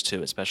more than it used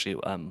to, especially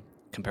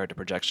compared to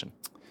projection?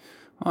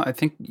 Well, I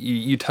think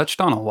you touched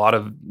on a lot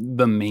of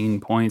the main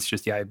points.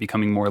 Just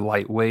becoming more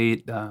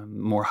lightweight,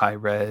 more high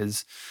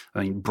res.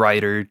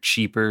 Brighter,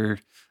 cheaper.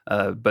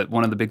 But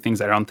one of the big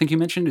things I don't think you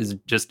mentioned is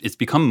just it's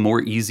become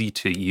more easy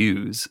to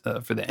use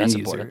for the end user.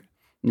 Important.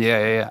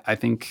 Yeah. I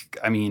think,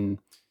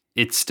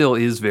 it still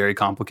is very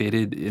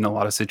complicated in a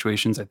lot of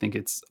situations. I think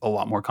it's a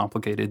lot more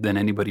complicated than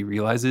anybody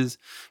realizes.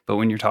 But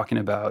when you're talking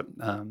about,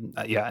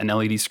 an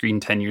LED screen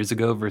 10 years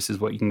ago versus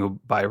what you can go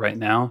buy right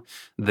now,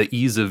 the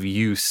ease of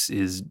use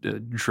is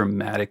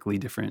dramatically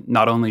different.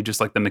 Not only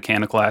just like the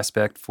mechanical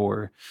aspect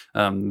for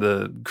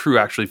the crew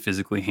actually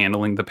physically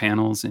handling the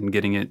panels and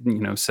getting it,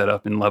 set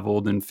up and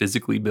leveled and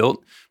physically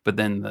built, but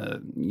then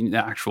the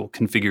actual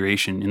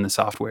configuration in the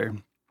software.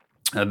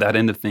 That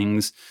end of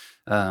things,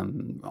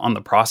 on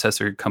the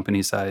processor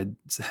company side,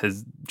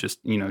 has just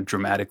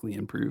dramatically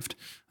improved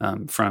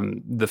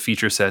from the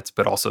feature sets,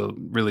 but also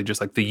really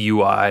just like the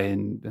UI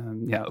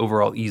and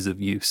overall ease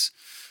of use.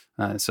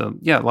 So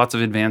lots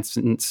of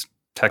advancements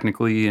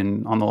technically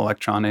and on the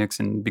electronics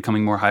and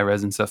becoming more high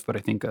res and stuff. But I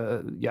think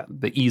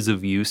the ease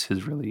of use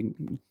has really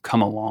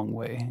come a long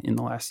way in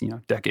the last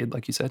decade,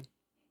 like you said.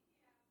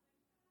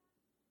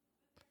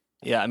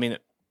 Yeah,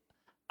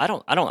 I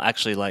don't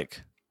actually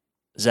like,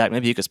 Zach,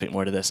 maybe you could speak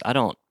more to this.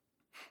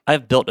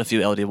 I've built a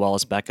few LED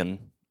walls back when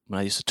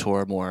I used to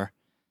tour more.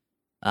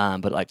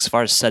 But like as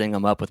far as setting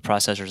them up with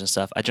processors and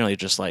stuff, I generally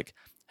just like,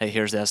 hey,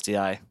 here's the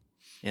SDI.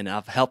 And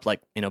I've helped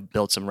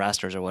build some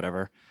rasters or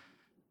whatever.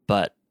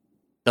 But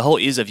the whole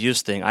ease of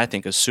use thing, I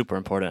think, is super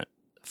important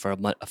for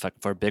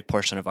a big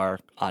portion of our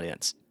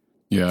audience.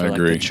 Yeah, for I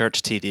agree. The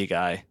church TD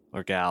guy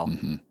or gal.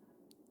 Mm-hmm.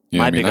 Yeah,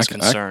 My biggest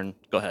concern.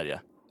 Go ahead, yeah.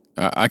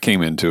 I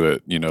came into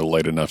it,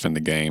 late enough in the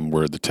game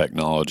where the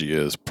technology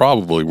is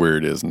probably where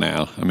it is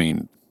now.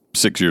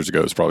 6 years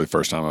ago is probably the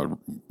first time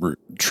I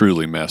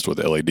truly messed with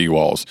LED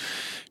walls,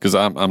 because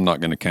I'm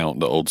not going to count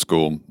the old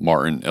school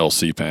Martin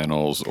LC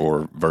panels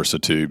or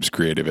Versatubes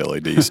creative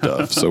LED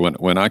stuff. So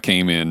when I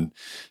came in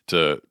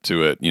to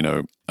it,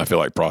 I feel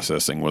like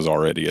processing was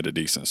already at a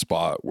decent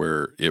spot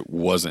where it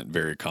wasn't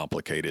very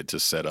complicated to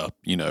set up,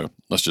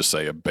 let's just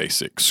say a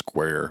basic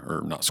square,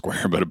 or not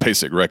square, but a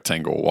basic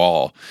rectangle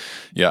wall.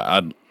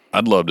 Yeah,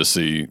 I'd love to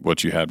see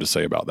what you have to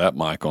say about that,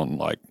 Mike, on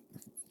like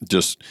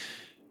just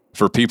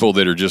for people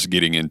that are just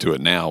getting into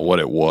it now, what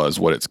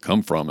it's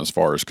come from as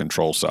far as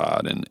control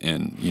side,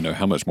 and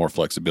how much more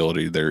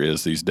flexibility there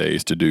is these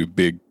days to do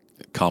big,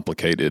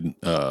 complicated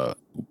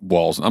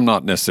walls. I'm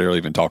not necessarily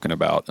even talking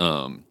about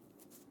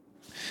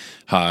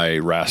high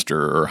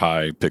raster or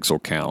high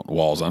pixel count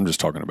walls. I'm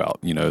just talking about,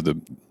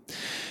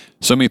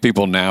 so many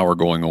people now are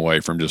going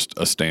away from just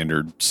a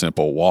standard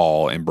simple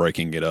wall and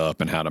breaking it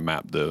up and how to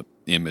map the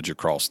image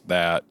across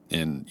that,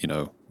 and,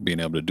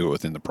 being able to do it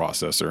within the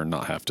processor and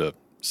not have to,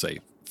 say,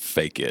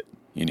 fake it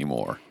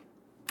anymore.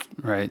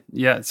 Right.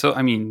 Yeah. So,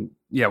 when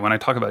I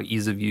talk about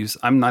ease of use,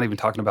 I'm not even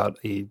talking about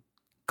a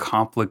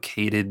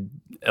complicated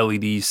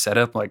LED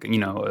setup, like,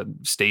 a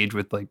stage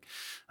with like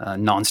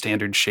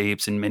non-standard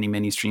shapes and many,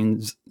 many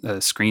screens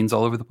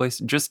all over the place.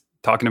 Just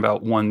talking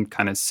about one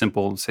kind of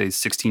simple, say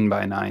 16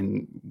 by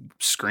 9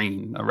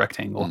 screen, a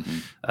rectangle,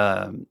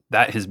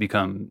 that has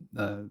become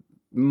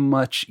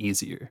much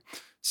easier.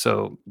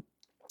 So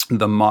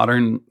the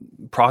modern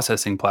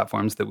processing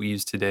platforms that we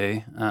use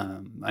today,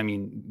 I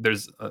mean,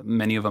 there's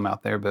many of them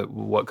out there, but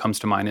what comes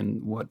to mind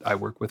and what I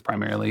work with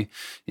primarily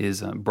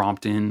is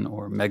Brompton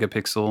or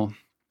Megapixel.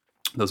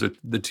 Those are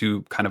the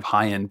two kind of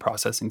high-end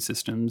processing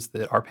systems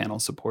that our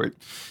panels support,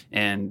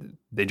 and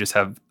they just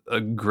have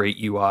a great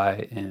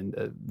UI and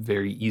a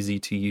very easy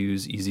to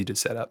use, easy to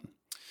set up.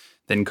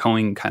 Then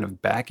going kind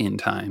of back in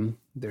time,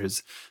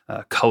 there's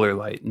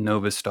Colorlight,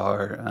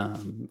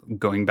 Novastar,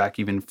 going back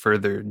even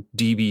further,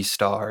 DB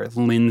Star,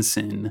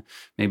 Linsen,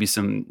 maybe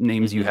some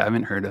names you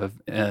haven't heard of,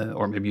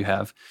 or maybe you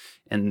have,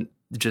 and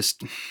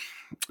just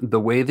the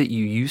way that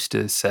you used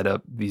to set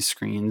up these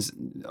screens,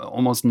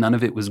 almost none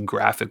of it was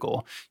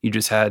graphical. You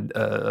just had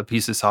a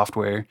piece of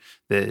software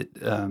that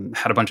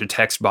had a bunch of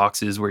text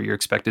boxes where you're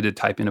expected to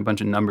type in a bunch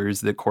of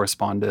numbers that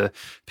correspond to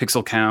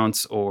pixel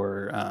counts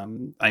or,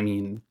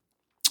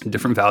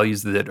 different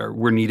values that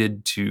were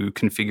needed to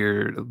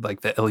configure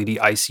like the LED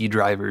IC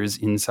drivers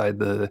inside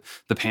the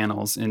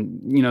panels,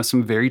 and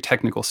some very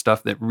technical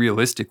stuff that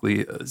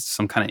realistically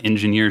some kind of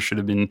engineer should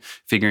have been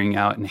figuring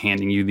out and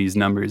handing you these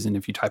numbers, and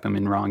if you type them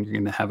in wrong you're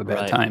going to have a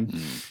bad time.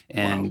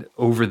 And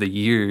over the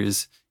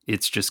years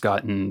it's just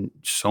gotten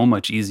so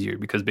much easier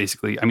because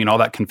basically, all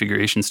that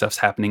configuration stuff's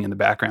happening in the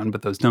background,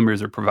 but those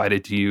numbers are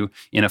provided to you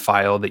in a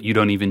file that you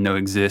don't even know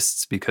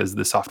exists because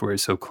the software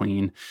is so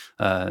clean.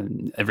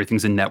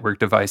 Everything's a network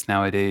device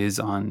nowadays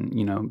on,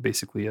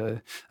 basically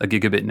a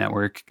gigabit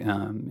network,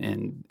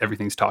 and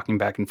everything's talking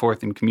back and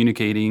forth and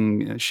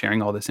communicating,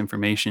 sharing all this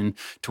information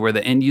to where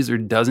the end user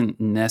doesn't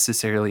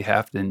necessarily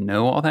have to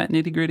know all that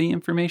nitty-gritty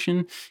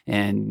information.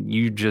 And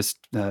you just,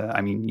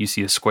 you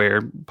see a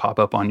square pop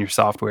up on your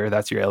software,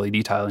 that's your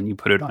LED tile, and you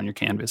put it on your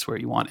canvas where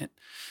you want it.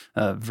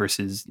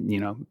 Versus,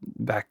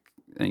 back,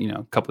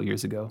 a couple of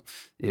years ago,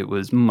 it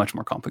was much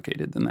more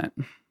complicated than that.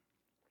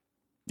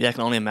 Yeah, I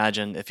can only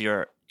imagine if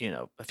you're,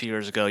 a few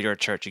years ago, you're at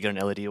church, you get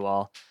an LED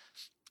wall,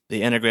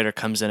 the integrator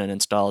comes in and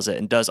installs it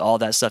and does all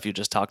that stuff you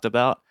just talked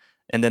about,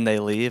 and then they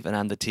leave, and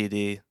I'm the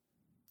TD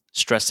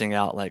stressing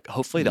out, like,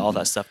 hopefully all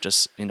that stuff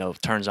just,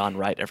 turns on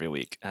right every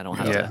week. I don't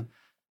have to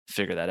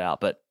figure that out,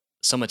 but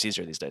so much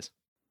easier these days.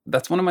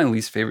 That's one of my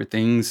least favorite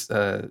things,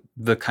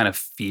 the kind of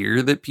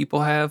fear that people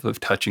have of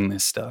touching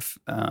this stuff.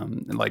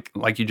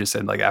 Like you just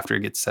said, like after it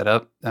gets set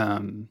up,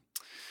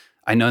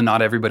 I know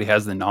not everybody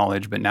has the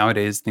knowledge, but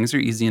nowadays things are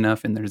easy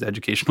enough and there's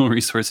educational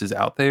resources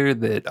out there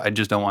that I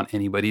just don't want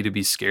anybody to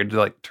be scared to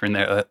like turn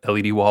their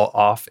LED wall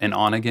off and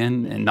on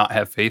again and not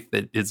have faith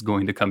that it's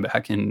going to come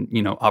back and,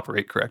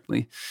 operate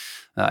correctly.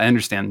 I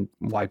understand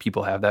why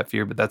people have that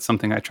fear, but that's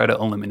something I try to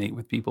eliminate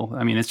with people.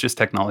 It's just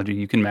technology.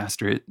 You can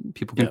master it.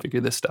 People can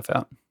figure this stuff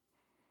out.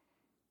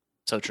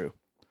 So true.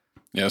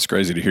 Yeah, it's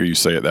crazy to hear you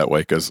say it that way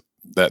because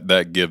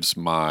that gives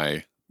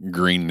my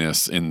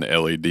greenness in the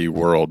LED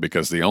world,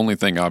 because the only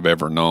thing I've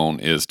ever known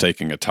is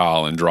taking a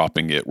tile and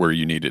dropping it where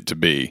you need it to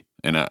be.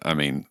 And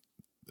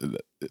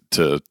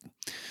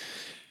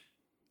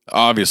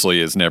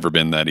obviously it's never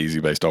been that easy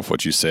based off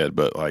what you said,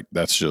 but like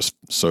that's just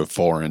so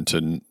foreign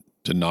to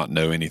not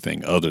know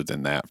anything other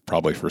than that,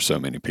 probably for so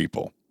many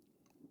people.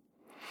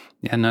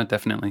 Yeah, no,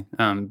 definitely.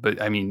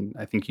 But I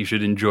think you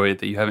should enjoy it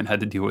that you haven't had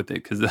to deal with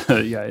it because,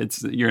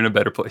 you're in a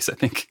better place, I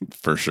think.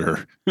 For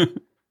sure.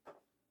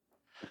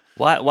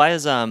 Why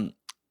is, I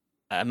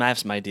might have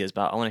some ideas,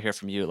 but I want to hear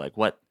from you. Like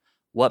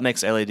what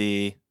makes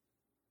LED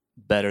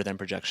better than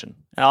projection?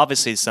 And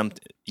obviously some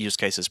use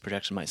cases,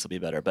 projection might still be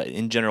better, but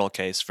in general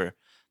case for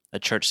a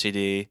church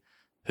CD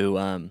who,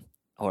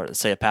 or let's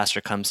say a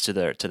pastor comes to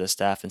the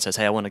staff and says,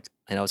 hey, I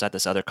was at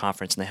this other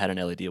conference and they had an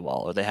LED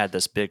wall, or they had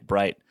this big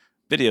bright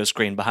video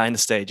screen behind the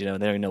stage, they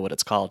don't even know what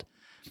it's called.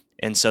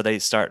 And so they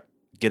start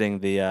getting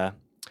the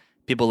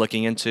people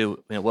looking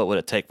into, what would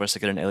it take for us to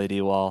get an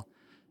LED wall?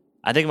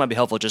 I think it might be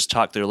helpful just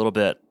talk through a little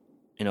bit,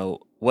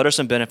 what are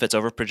some benefits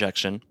over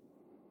projection?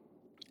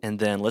 And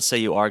then let's say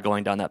you are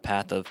going down that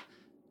path of,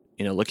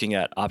 looking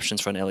at options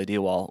for an LED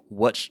wall.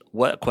 What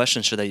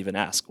questions should they even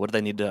ask? What do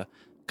they need to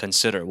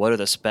consider? What are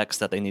the specs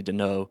that they need to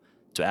know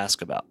to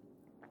ask about?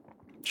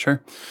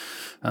 Sure.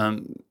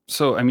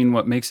 So,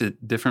 what makes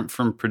it different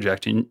from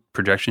projection,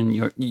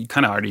 you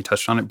kind of already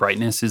touched on it.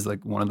 Brightness is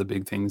like one of the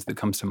big things that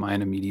comes to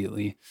mind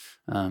immediately.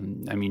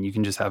 You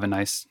can just have a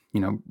nice,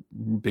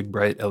 big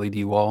bright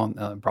LED wall,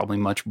 probably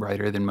much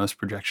brighter than most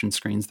projection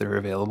screens that are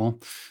available.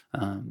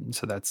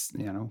 So that's,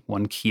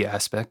 one key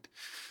aspect.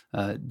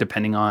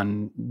 Depending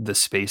on the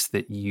space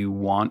that you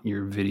want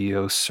your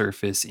video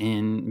surface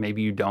in,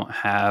 maybe you don't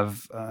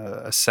have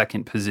a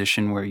second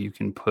position where you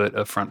can put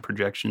a front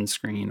projection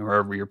screen or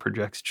a rear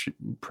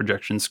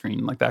projection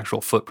screen, like the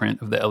actual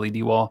footprint of the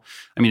LED wall.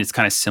 It's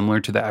kind of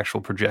similar to the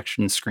actual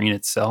projection screen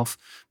itself,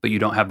 but you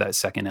don't have that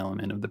second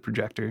element of the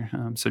projector.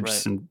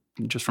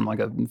 Just from like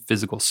a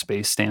physical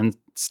space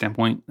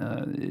standpoint,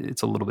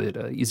 it's a little bit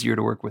easier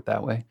to work with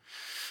that way.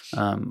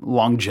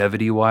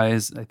 Longevity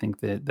wise, I think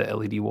that the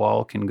LED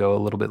wall can go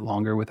a little bit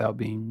longer without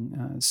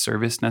being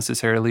serviced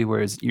necessarily,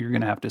 whereas you're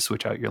going to have to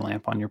switch out your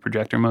lamp on your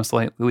projector most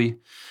likely.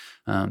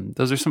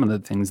 Those are some of the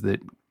things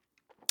that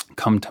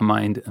come to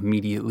mind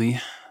immediately.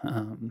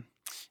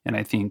 And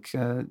I think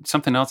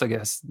something else, I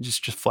guess,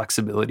 just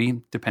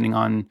flexibility, depending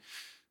on,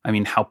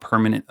 how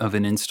permanent of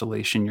an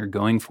installation you're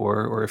going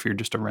for, or if you're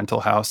just a rental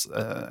house.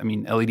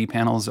 LED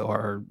panels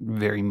are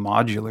very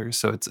modular,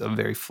 so it's a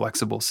very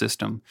flexible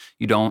system.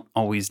 You don't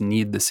always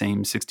need the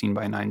same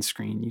 16:9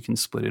 screen. You can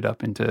split it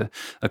up into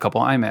a couple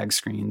IMAG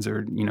screens,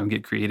 or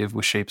get creative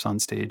with shapes on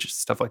stage,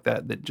 stuff like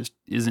that. That just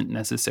isn't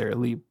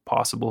necessarily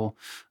possible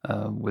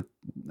with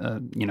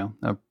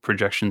a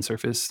projection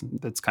surface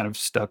that's kind of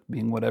stuck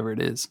being whatever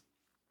it is.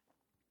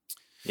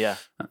 Yeah.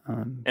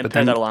 And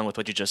pair that along with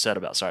what you just said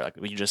about,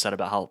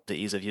 how the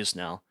ease of use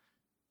now,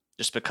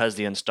 just because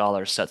the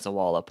installer sets the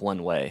wall up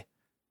one way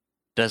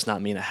does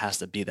not mean it has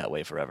to be that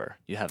way forever.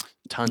 You have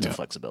tons of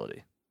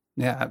flexibility.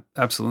 Yeah,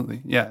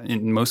 absolutely. Yeah.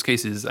 In most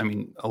cases,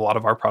 a lot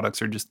of our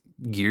products are just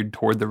geared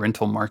toward the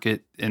rental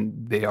market, and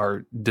they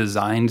are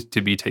designed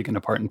to be taken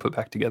apart and put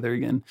back together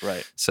again.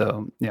 Right.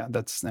 So yeah,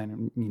 that's,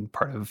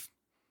 part of,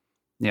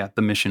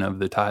 the mission of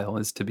the tile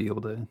is to be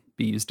able to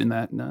be used in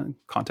that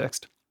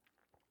context.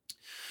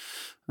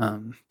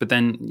 But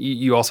then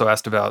you also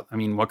asked about,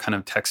 what kind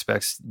of tech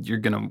specs you're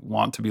going to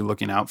want to be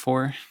looking out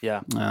for.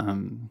 Yeah.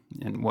 And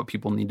what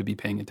people need to be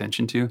paying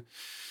attention to.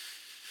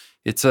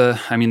 It's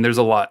there's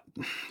a lot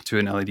to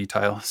an LED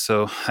tile.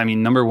 So,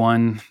 number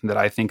one that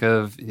I think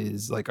of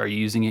is are you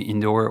using it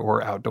indoor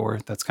or outdoor?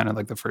 That's kind of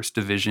like the first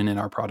division in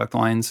our product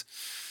lines.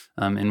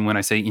 And when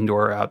I say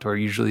indoor or outdoor,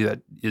 usually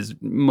that is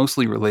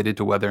mostly related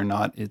to whether or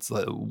not it's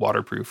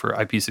waterproof or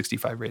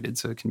IP65 rated.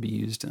 So it can be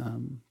used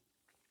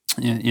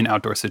in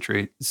outdoor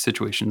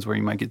situations where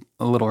you might get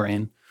a little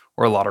rain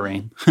or a lot of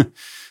rain.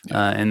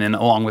 And then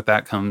along with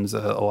that comes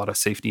a lot of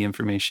safety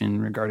information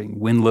regarding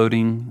wind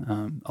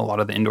loading. A lot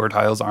of the indoor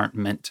tiles aren't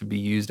meant to be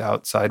used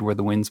outside where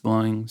the wind's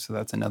blowing. So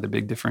that's another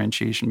big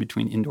differentiation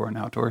between indoor and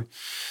outdoor.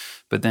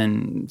 But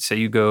then say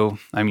you go,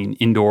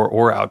 indoor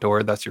or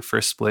outdoor, that's your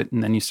first split.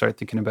 And then you start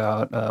thinking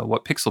about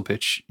what pixel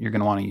pitch you're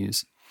going to want to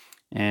use.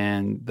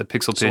 And the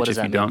pixel pitch, if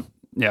you don't,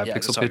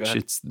 pixel pitch,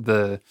 it's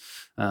the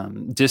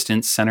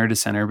distance center to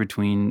center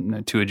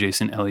between two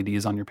adjacent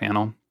LEDs on your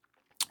panel.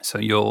 So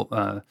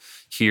you'll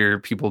hear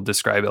people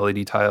describe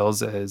LED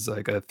tiles as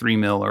like a 3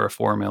 mil or a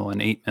 4 mil,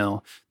 an 8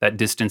 mil. That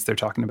distance they're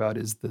talking about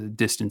is the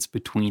distance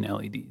between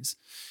LEDs.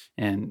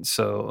 And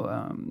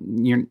so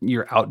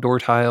your outdoor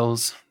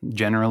tiles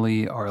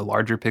generally are a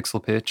larger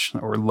pixel pitch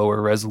or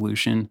lower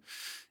resolution.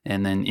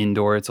 And then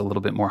indoor, it's a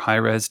little bit more high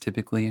res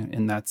typically.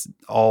 And that's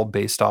all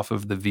based off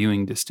of the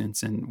viewing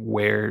distance and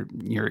where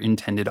your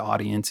intended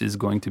audience is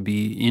going to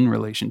be in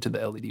relation to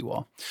the LED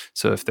wall.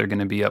 So if they're going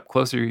to be up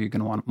closer, you're going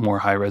to want more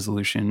high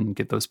resolution,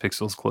 get those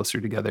pixels closer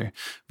together,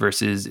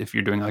 versus if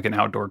you're doing like an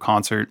outdoor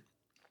concert,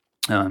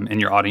 and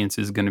your audience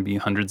is going to be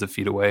hundreds of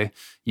feet away,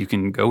 you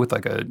can go with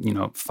like a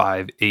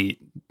 5,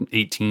 8,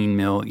 18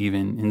 mil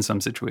even in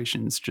some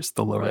situations. Just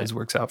the low res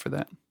works out for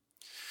that.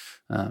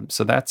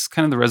 So that's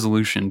kind of the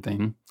resolution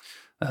thing.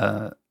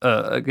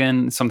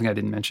 Again, something I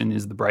didn't mention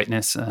is the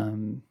brightness.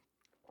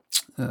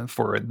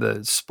 For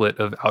the split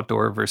of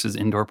outdoor versus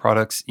indoor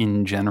products,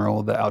 in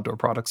general, the outdoor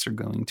products are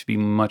going to be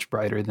much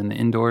brighter than the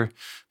indoor,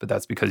 but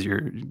that's because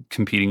you're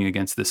competing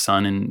against the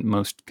sun in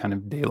most kind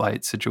of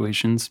daylight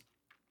situations.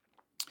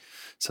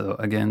 So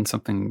again,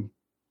 something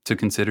to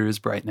consider is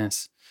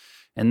brightness.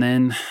 And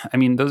then,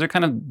 those are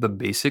kind of the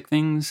basic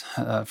things.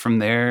 From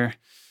there,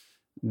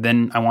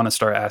 then I want to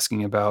start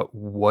asking about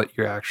what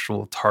your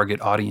actual target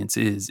audience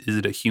is. Is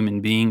it a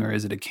human being, or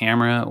is it a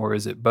camera, or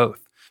is it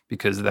both?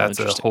 Because that's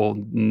a whole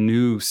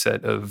new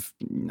set of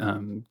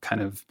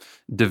kind of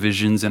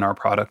divisions in our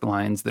product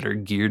lines that are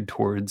geared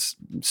towards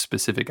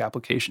specific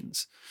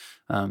applications.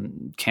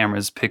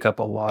 Cameras pick up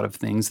a lot of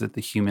things that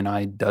the human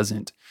eye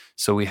doesn't.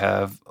 So we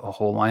have a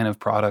whole line of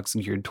products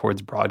geared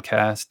towards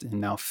broadcast and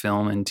now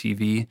film and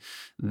TV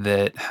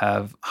that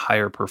have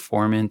higher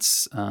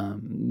performance,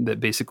 that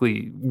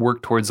basically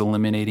work towards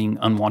eliminating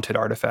unwanted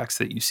artifacts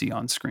that you see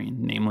on screen,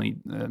 namely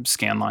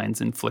scan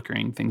lines and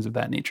flickering, things of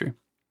that nature.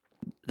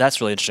 That's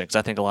really interesting, because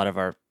I think a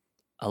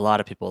lot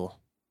of people,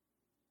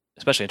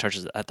 especially in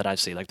churches that I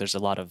see, like there's a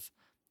lot of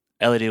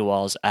LED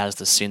walls as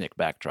the scenic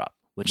backdrop,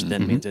 which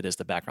then means it is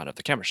the background of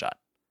the camera shot.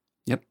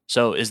 Yep.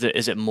 So is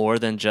it more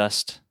than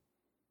just,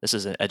 this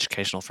is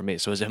educational for me,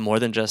 so is it more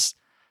than just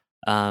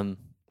the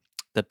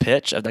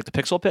pitch, like the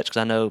pixel pitch?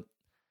 Because I know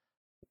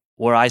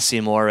where I see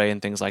moire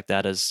and things like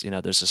that is,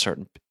 there's a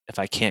certain, if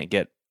I can't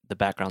get the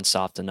background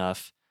soft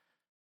enough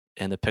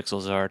and the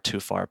pixels are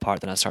too far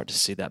apart, then I start to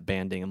see that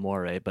banding and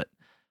moire. But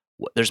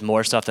there's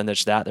more stuff than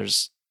just that.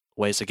 There's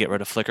ways to get rid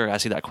of flicker. I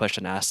see that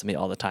question asked to me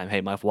all the time.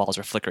 Hey, my walls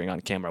are flickering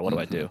on camera. What do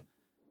I do?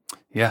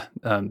 Yeah,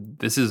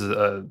 this is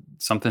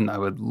something I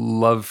would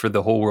love for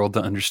the whole world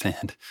to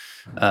understand.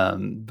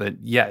 But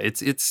yeah,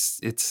 it's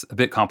a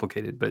bit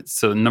complicated. But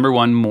so number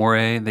one,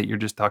 moire that you're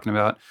just talking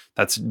about,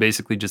 that's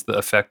basically just the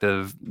effect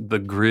of the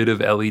grid of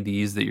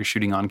LEDs that you're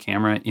shooting on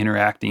camera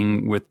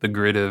interacting with the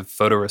grid of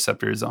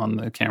photoreceptors on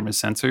the camera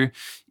sensor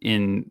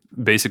in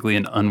basically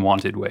an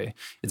unwanted way.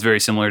 It's very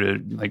similar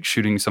to like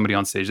shooting somebody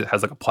on stage that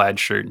has like a plaid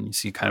shirt and you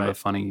see kind of a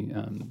funny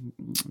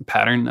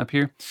pattern up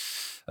here.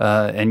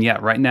 And yeah,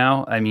 right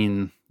now,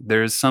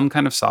 there's some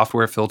kind of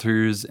software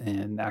filters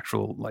and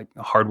actual like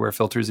hardware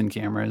filters in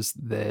cameras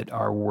that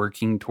are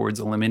working towards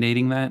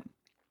eliminating that.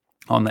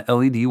 On the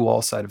LED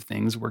wall side of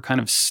things, we're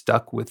kind of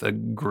stuck with a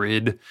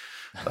grid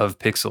of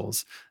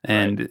pixels.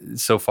 And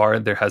so far,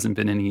 there hasn't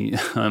been any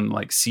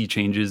like sea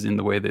changes in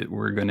the way that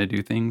we're going to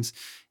do things.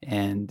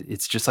 And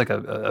it's just like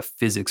a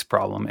physics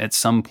problem. At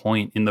some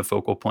point in the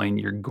focal plane,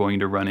 you're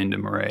going to run into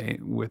moire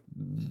with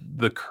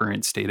the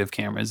current state of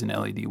cameras and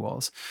LED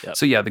walls. Yep.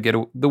 So yeah,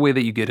 the way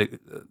that you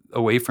get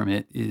away from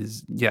it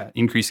is,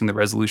 increasing the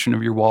resolution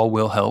of your wall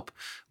will help,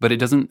 but it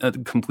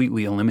doesn't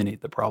completely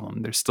eliminate the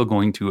problem. There's still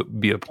going to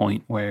be a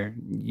point where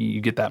you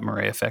get that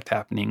moire effect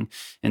happening.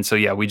 And so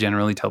we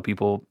generally tell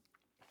people,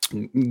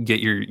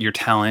 get your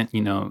talent,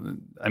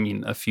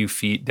 a few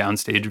feet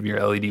downstage of your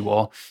LED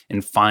wall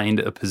and find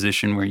a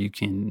position where you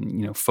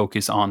can,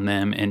 focus on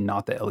them and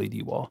not the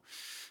LED wall.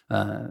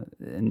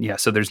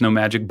 So there's no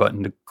magic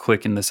button to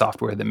click in the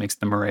software that makes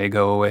the moire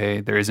go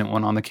away. There isn't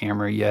one on the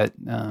camera yet.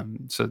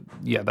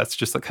 That's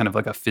just kind of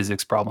like a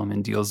physics problem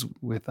and deals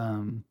with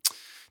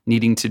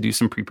needing to do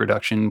some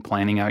pre-production,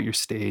 planning out your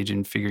stage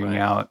and figuring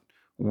out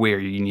where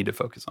you need to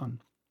focus on.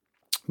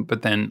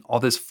 But then all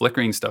this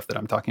flickering stuff that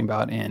I'm talking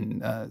about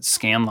and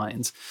scan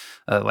lines,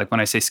 like when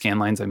I say scan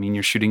lines, I mean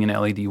you're shooting an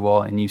LED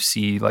wall and you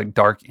see like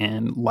dark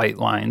and light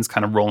lines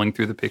kind of rolling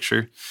through the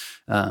picture.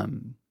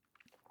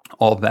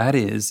 All that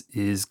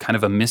is kind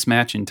of a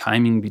mismatch in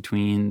timing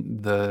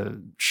between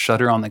the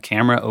shutter on the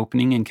camera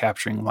opening and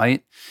capturing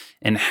light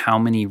and how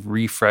many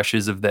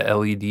refreshes of the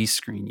LED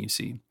screen you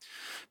see.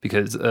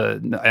 Because I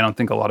don't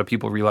think a lot of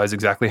people realize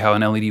exactly how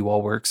an LED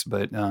wall works,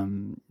 but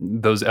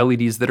those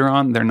LEDs that are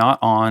on, they're not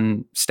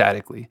on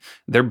statically.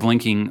 They're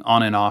blinking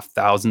on and off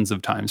thousands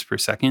of times per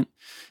second,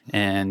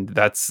 and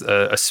that's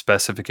a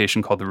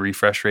specification called the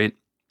refresh rate.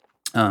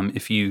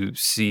 If you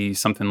see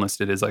something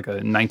listed as like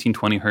a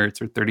 1920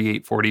 hertz or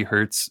 3840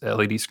 hertz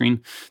LED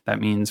screen,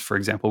 that means, for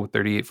example, with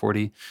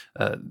 3840,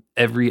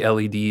 every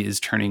LED is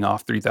turning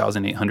off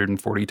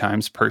 3,840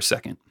 times per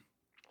second.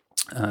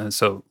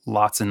 So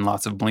lots and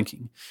lots of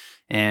blinking.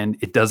 And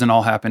it doesn't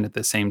all happen at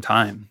the same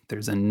time.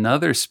 There's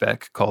another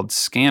spec called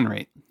scan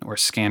rate or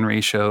scan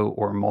ratio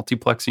or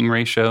multiplexing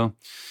ratio.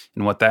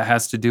 And what that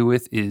has to do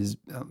with is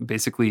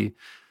basically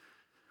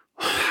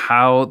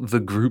how the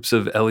groups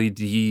of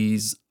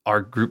LEDs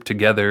are grouped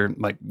together,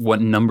 like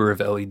what number of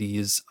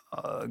LEDs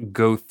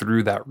go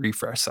through that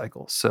refresh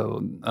cycle.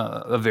 So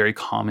a very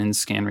common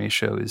scan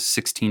ratio is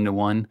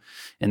 16:1.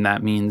 And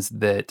that means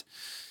that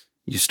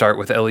you start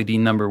with LED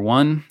number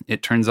 1,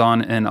 it turns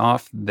on and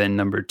off, then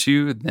number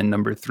 2, then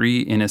number 3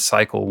 in a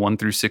cycle 1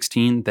 through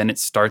 16, then it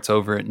starts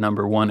over at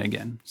number 1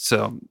 again.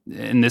 So,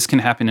 and this can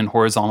happen in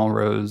horizontal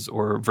rows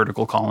or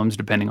vertical columns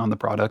depending on the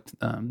product.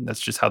 That's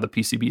just how the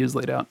PCB is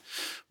laid out.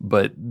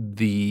 But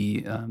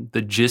the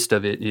gist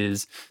of it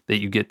is that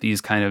you get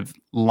these kind of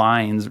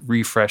lines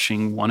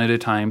refreshing one at a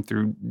time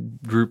through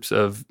groups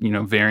of,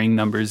 varying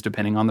numbers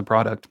depending on the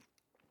product.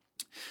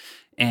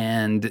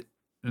 And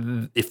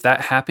if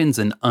that happens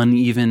an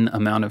uneven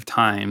amount of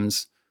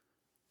times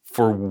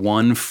for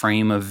one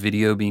frame of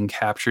video being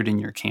captured in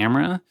your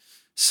camera,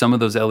 some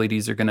of those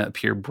LEDs are going to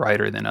appear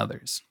brighter than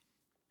others.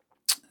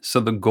 So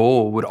the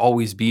goal would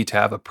always be to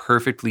have a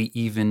perfectly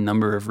even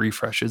number of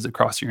refreshes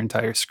across your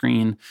entire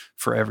screen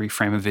for every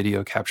frame of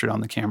video captured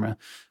on the camera.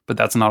 But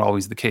that's not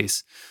always the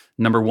case.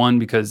 Number one,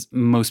 because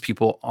most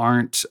people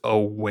aren't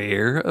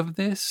aware of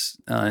this.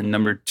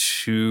 Number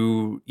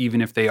two,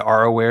 even if they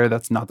are aware,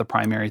 that's not the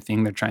primary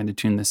thing they're trying to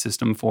tune the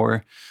system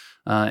for.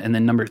 And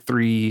then number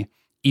three,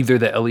 either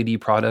the LED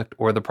product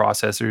or the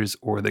processors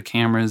or the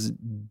cameras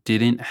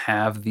didn't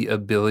have the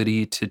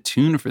ability to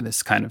tune for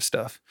this kind of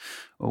stuff,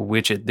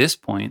 which at this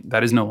point,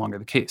 that is no longer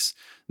the case.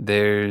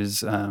 There's,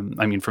 from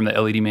the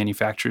LED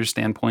manufacturer's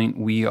standpoint,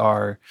 we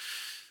are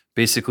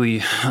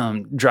basically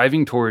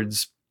driving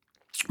towards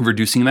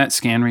reducing that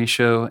scan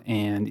ratio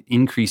and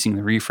increasing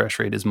the refresh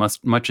rate as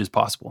much as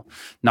possible.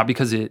 Not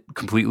because it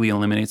completely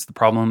eliminates the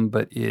problem,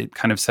 but it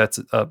kind of sets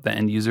up the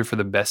end user for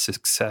the best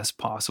success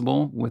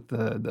possible with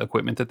the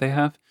equipment that they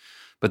have.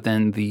 But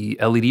then the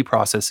LED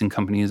processing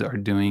companies are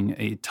doing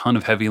a ton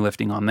of heavy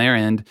lifting on their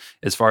end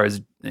as far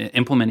as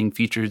implementing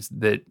features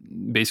that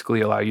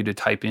basically allow you to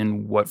type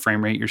in what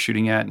frame rate you're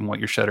shooting at and what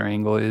your shutter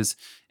angle is,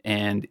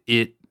 and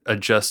it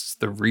adjusts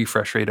the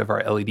refresh rate of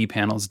our LED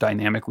panels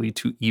dynamically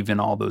to even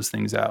all those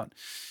things out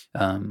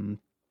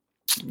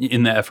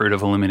in the effort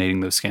of eliminating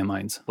those scan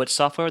lines. What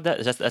software would that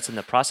is? That's in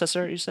the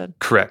processor, you said?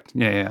 Correct.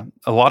 Yeah.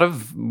 A lot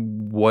of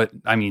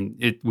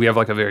we have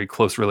like a very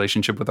close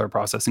relationship with our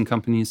processing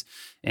companies,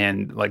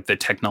 and like the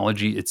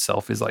technology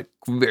itself is like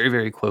very,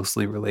 very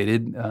closely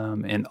related.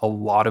 And a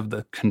lot of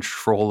the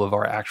control of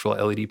our actual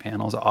LED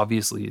panels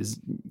obviously is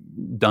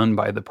done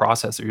by the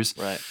processors.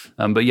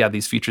 Right. But yeah,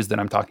 these features that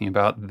I'm talking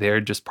about, they're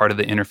just part of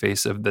the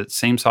interface of the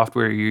same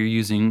software you're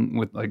using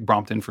with like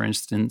Brompton, for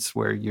instance,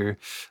 where you're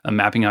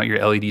mapping out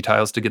your LED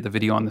tiles to get the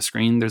video on the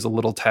screen. There's a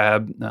little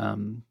tab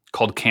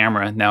called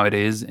Camera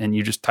nowadays, and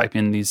you just type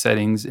in these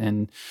settings,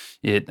 and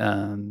it,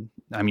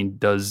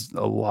 does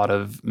a lot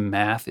of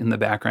math in the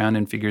background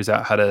and figures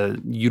out how to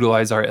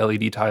utilize our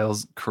LED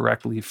tiles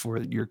correctly for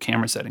your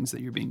camera settings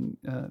that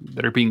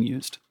are being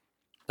used.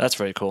 That's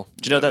very cool.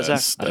 Did you know that,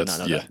 Zach? I did not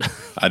know that.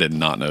 I did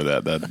not know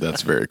that.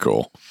 That's very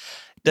cool.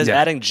 Does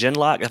adding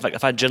Genlock,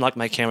 if I Genlock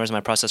my cameras and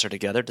my processor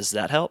together, does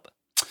that help?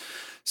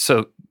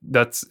 So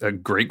that's a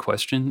great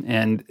question.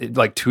 And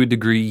to a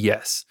degree,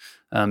 yes.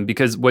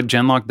 Because what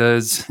Genlock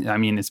does,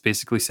 it's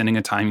basically sending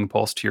a timing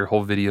pulse to your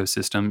whole video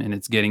system, and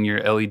it's getting your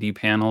LED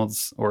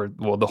panels,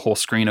 the whole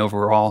screen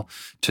overall,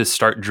 to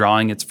start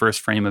drawing its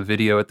first frame of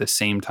video at the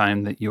same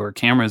time that your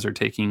cameras are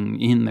taking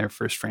in their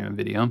first frame of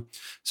video.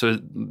 So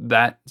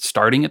that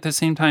starting at the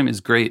same time is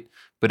great.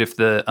 But if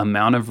the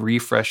amount of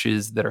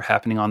refreshes that are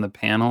happening on the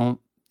panel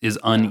is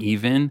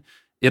uneven,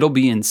 it'll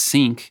be in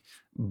sync,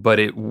 but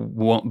it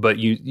won't. But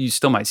you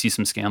still might see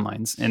some scan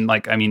lines, and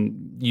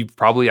you've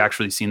probably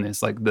actually seen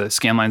this, like the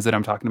scan lines that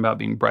I'm talking about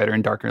being brighter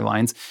and darker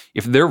lines.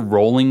 If they're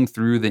rolling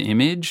through the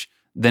image,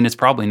 then it's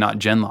probably not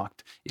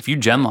Genlocked. If you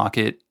Genlock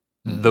it,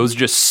 those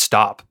just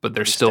stop, but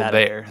they're still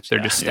static. There. They're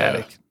just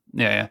static.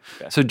 Yeah.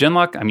 Okay. So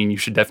Genlock, you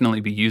should definitely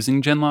be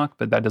using Genlock,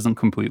 but that doesn't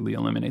completely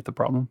eliminate the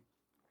problem.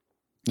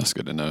 That's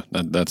good to know.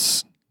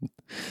 That's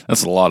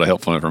a lot of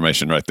helpful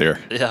information right there.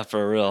 Yeah,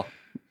 for real.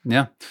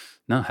 Yeah.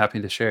 No,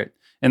 happy to share it.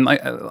 And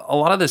a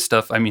lot of this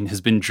stuff,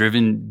 has been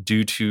driven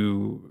due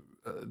to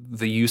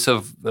the use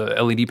of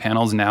the LED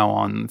panels now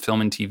on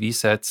film and TV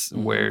sets,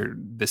 where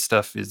this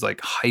stuff is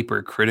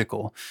hyper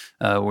critical,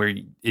 where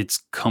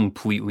it's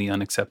completely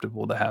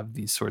unacceptable to have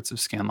these sorts of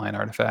scanline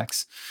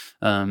artifacts.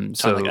 So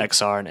like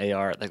XR and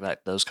AR,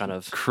 like those kind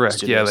of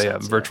correct. Yeah, they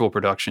have virtual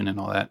production and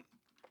all that.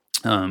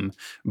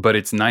 But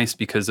it's nice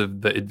because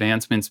of the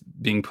advancements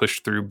being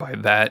pushed through by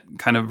that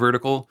kind of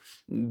vertical.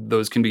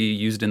 Those can be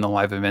used in the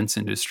live events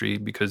industry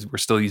because we're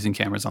still using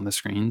cameras on the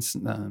screens.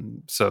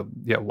 So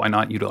yeah, why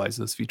not utilize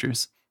those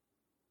features?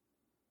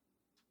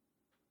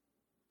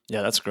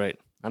 Yeah, that's great.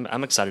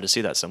 I'm excited to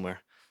see that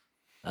somewhere.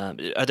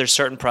 Are there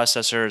certain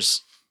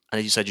processors? I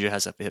know you said you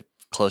guys have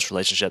close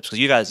relationships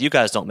because you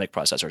guys don't make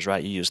processors,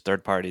 right? You use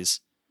third parties.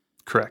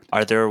 Correct.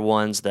 Are there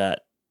ones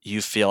that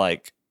you feel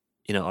like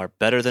are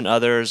better than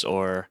others,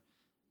 or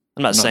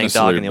I'm not saying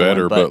dog anyone,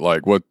 better, but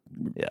what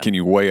can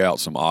you weigh out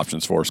some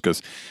options for us?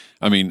 Because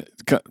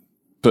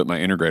put my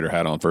integrator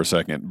hat on for a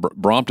second.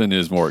 Brompton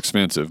is more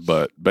expensive,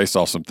 but based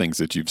off some things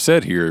that you've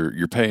said here,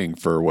 you're paying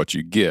for what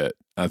you get.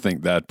 I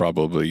think that'd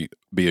probably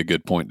be a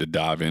good point to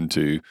dive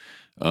into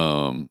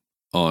on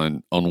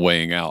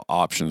weighing out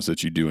options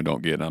that you do and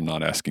don't get. And I'm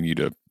not asking you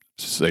to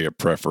say a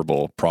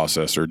preferable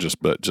processor,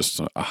 but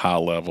just a high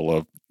level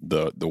of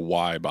the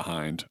why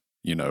behind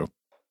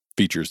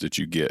features that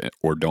you get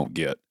or don't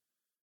get.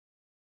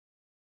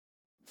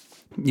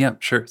 Yeah,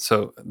 sure.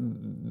 So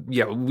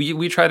yeah,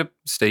 we try to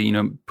stay,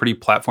 pretty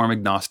platform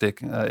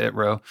agnostic at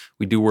Row.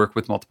 We do work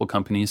with multiple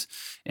companies,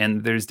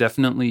 and there's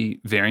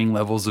definitely varying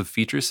levels of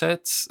feature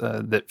sets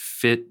that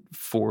fit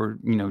for,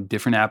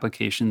 different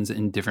applications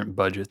and different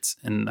budgets.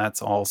 And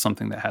that's all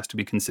something that has to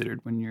be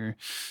considered when you're,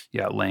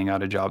 laying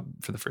out a job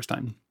for the first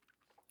time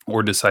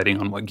or deciding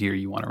on what gear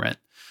you want to rent.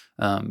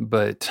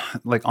 But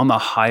on the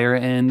higher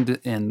end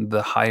and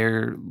the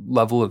higher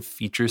level of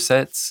feature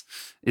sets,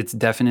 it's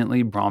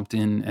definitely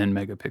Brompton and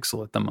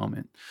Megapixel at the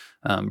moment.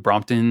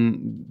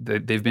 Brompton,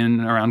 they've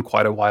been around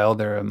quite a while.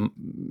 They're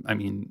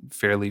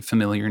fairly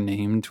familiar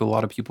name to a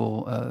lot of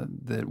people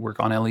that work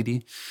on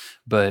LED.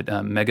 But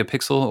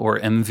Megapixel, or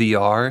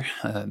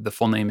MVR, the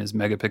full name is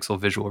Megapixel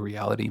Visual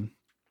Reality.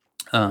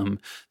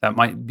 That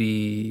might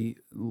be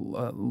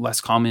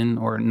less common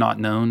or not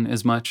known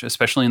as much,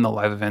 especially in the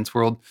live events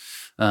world.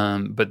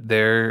 But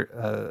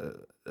they're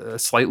a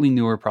slightly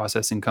newer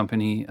processing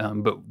company,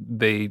 but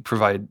they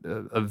provide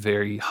a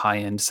very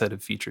high-end set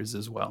of features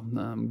as well,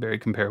 very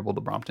comparable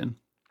to Brompton.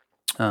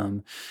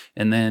 And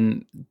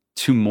then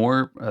two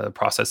more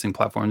processing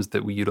platforms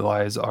that we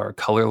utilize are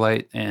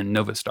ColorLight and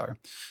Novastar.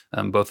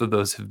 Both of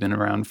those have been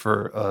around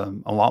for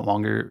a lot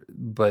longer,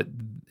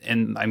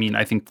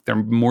 I think they're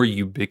more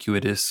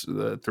ubiquitous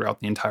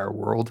throughout the entire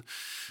world.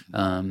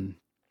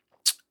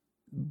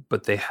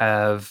 But they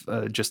have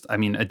a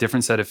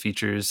different set of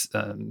features,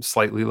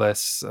 slightly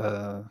less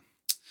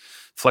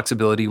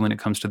flexibility when it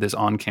comes to this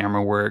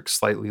on-camera work,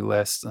 slightly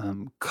less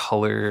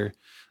color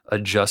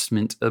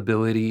adjustment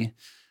ability.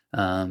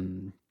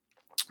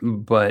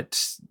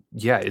 But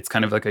yeah, it's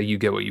kind of like a you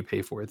get what you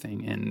pay for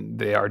thing. And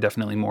they are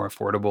definitely more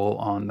affordable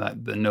on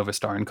the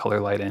Novastar and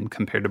ColorLight end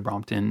compared to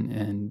Brompton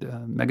and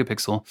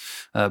Megapixel.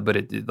 But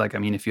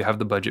if you have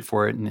the budget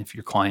for it, and if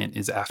your client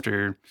is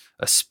after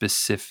a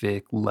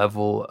specific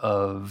level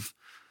of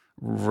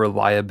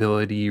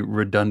reliability,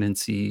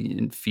 redundancy,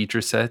 and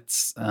feature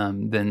sets,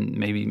 then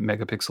maybe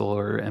Megapixel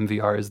or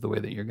MVR is the way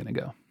that you're going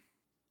to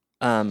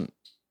go.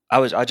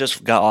 I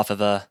just got off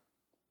of a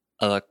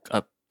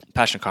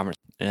Passion conference,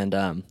 and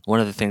one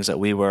of the things that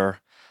we were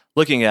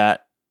looking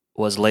at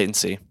was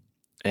latency.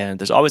 And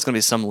there's always going to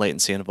be some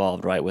latency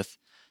involved, right, with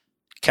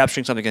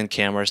capturing something in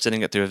camera,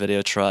 sending it through a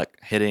video truck,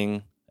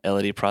 hitting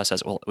LED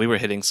processor. Well, we were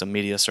hitting some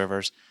media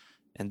servers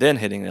and then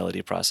hitting the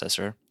LED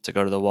processor to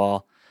go to the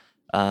wall.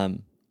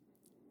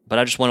 But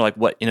I just wonder, like,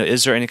 what,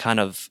 is there any kind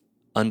of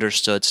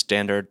understood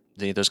standard?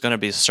 There's going to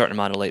be a certain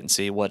amount of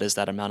latency. What is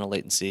that amount of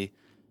latency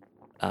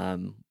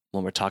when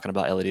we're talking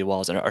about LED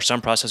walls? And are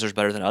some processors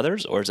better than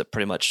others, or is it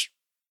pretty much,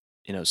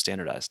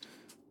 standardized?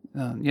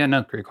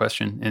 Great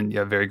question. And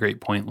yeah, very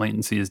great point.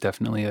 Latency is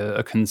definitely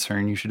a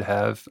concern you should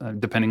have,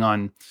 depending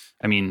on,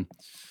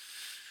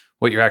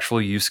 what your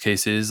actual use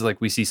case is.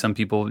 Like we see some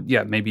people,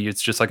 maybe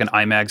it's just like an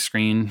iMag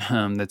screen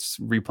that's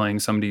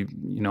replaying somebody,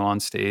 on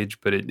stage,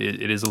 but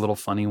it is a little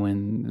funny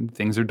when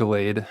things are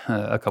delayed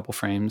a couple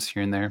frames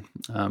here and there.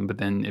 But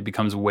then it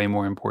becomes way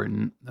more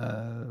important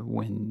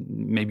when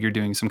maybe you're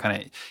doing some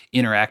kind of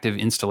interactive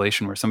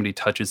installation where somebody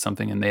touches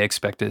something and they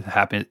expect it to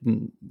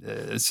happen,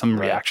 some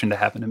reaction to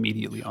happen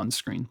immediately on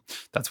screen.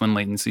 That's when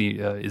latency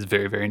is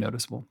very, very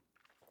noticeable.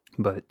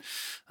 But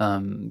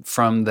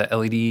from the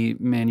LED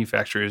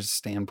manufacturer's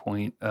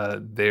standpoint,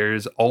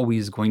 there's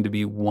always going to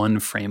be one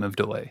frame of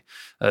delay.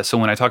 So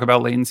when I talk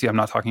about latency, I'm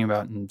not talking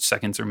about in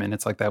seconds or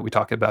minutes like that. We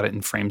talk about it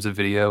in frames of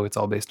video. It's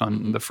all based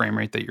on the frame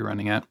rate that you're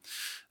running at.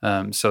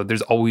 So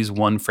there's always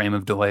one frame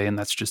of delay, and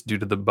that's just due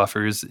to the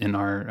buffers in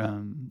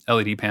our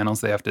LED panels.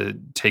 They have to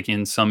take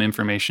in some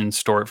information,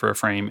 store it for a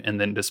frame, and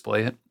then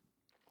display it.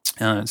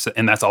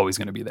 And that's always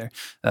going to be there.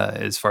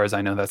 As far as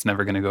I know, that's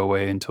never going to go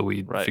away until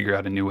we figure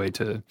out a new way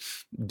to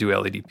do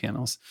LED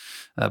panels.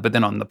 But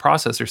then on the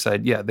processor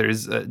side,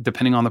 there's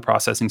depending on the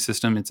processing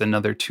system, it's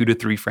another 2 to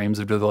 3 frames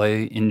of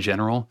delay in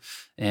general.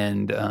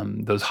 And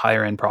those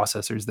higher end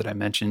processors that I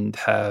mentioned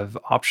have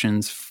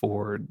options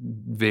for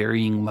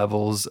varying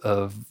levels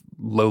of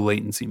low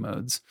latency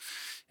modes,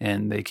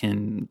 and they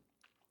can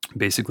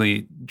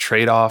basically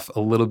trade off a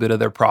little bit of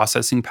their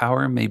processing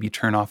power, maybe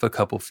turn off a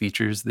couple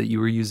features that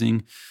you were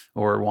using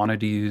or wanted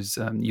to use.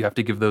 You have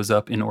to give those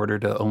up in order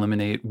to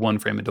eliminate one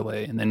frame of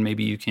delay. And then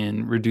maybe you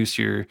can reduce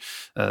your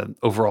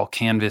overall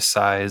canvas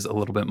size a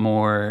little bit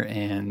more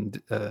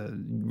and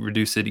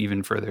reduce it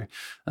even further.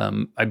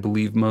 I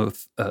believe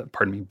both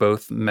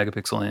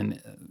Megapixel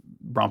and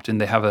Brompton,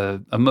 they have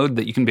a mode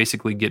that you can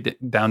basically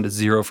get down to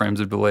 0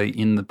 frames of delay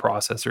in the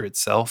processor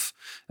itself,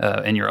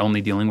 and you're only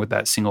dealing with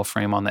that single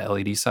frame on the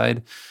LED side.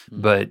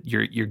 Mm-hmm. But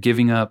you're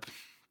giving up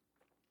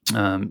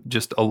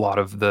just a lot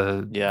of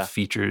the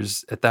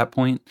features at that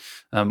point,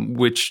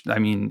 which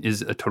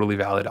is a totally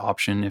valid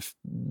option if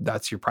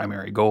that's your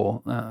primary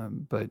goal.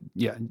 But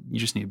you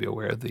just need to be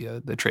aware of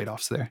the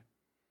trade-offs there.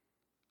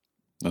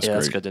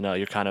 That's good to know.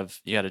 You got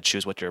to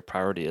choose what your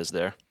priority is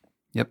there.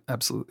 Yep,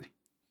 absolutely.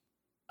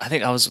 I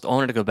think I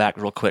wanted to go back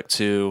real quick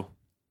to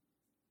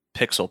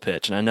pixel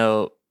pitch, and I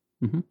know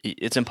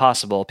it's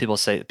impossible. People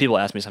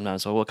ask me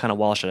sometimes, well, what kind of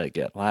wall should I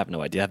get? Well, I have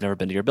no idea. I've never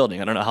been to your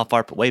building. I don't know how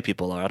far away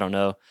people are. I don't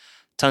know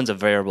tons of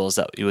variables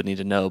that you would need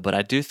to know. But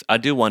I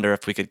do wonder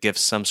if we could give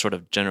some sort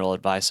of general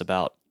advice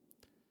about,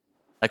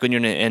 like when you're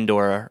in an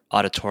indoor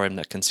auditorium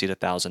that can seat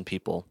 1,000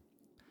 people,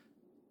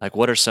 like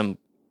what are some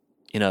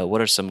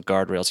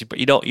guardrails?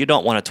 You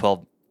don't want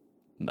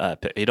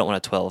a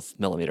 12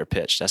 millimeter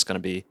pitch. That's going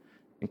to be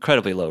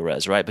incredibly low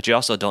res, right? But you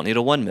also don't need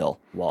a 1 mil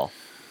wall.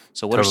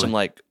 So what are some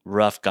like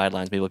rough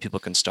guidelines, maybe what people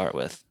can start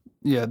with?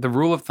 Yeah, the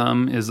rule of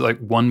thumb is like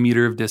 1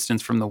 meter of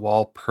distance from the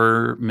wall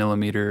per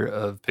millimeter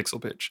of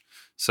pixel pitch.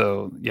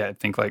 So I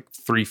think like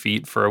 3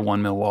 feet for a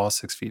 1 mil wall,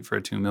 6 feet for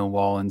a 2 mil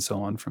wall, and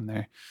so on from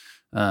there.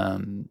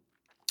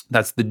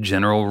 That's the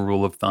general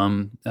rule of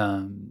thumb.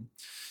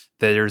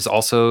 There's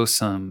also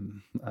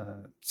some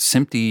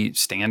SMPTE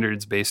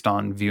standards based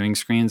on viewing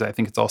screens. I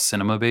think it's all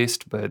cinema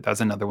based, but that's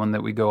another one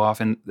that we go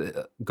off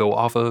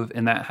of,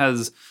 and that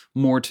has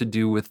more to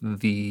do with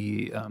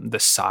the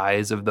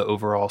size of the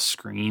overall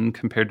screen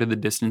compared to the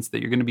distance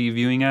that you're going to be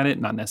viewing at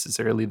it, not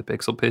necessarily the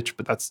pixel pitch,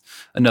 but that's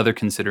another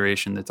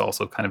consideration that's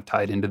also kind of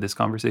tied into this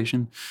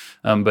conversation.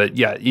 But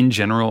in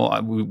general,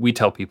 we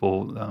tell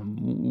people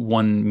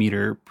 1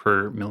 meter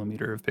per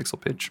millimeter of pixel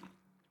pitch,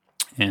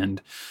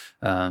 and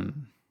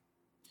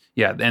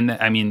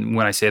and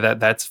when I say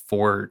that, that's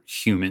for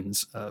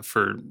humans,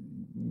 for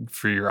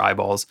your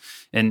eyeballs.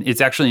 And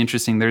it's actually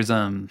interesting. There's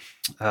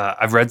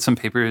I've read some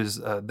papers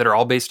that are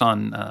all based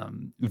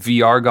on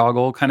VR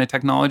goggle kind of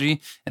technology,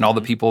 and all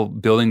the people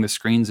building the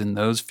screens in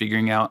those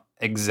figuring out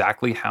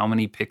exactly how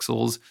many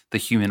pixels the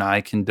human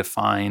eye can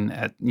define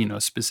at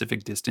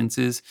specific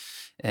distances.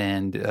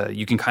 And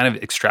you can kind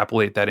of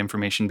extrapolate that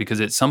information,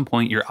 because at some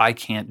point your eye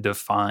can't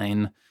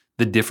define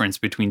the difference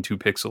between 2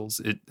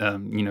 pixels. It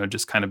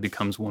just kind of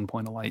becomes 1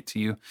 point of light to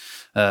you,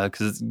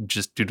 because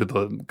just due to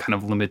the kind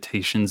of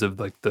limitations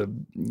of like the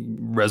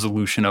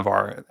resolution of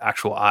our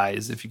actual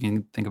eyes, if you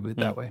can think of it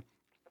that way.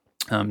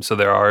 So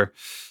there are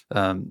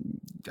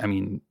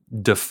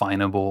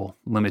definable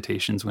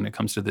limitations when it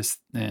comes to this,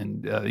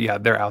 and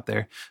they're out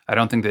there. I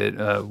don't think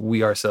that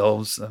we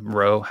ourselves,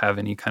 Row, have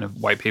any kind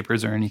of white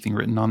papers or anything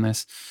written on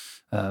this.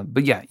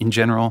 But in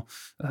general,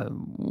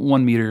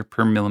 1 meter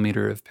per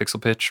millimeter of pixel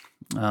pitch.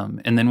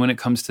 And then when it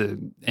comes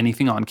to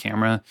anything on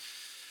camera,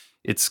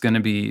 it's going to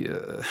be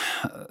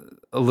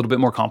a little bit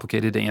more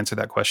complicated to answer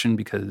that question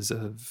because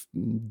of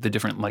the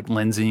different like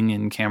lensing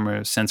and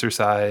camera sensor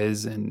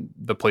size and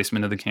the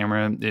placement of the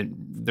camera.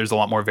 There's a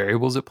lot more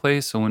variables at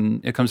play. So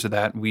when it comes to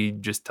that, we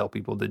just tell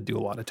people to do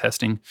a lot of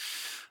testing.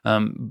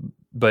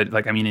 But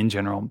like, I mean, in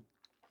general,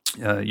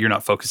 you're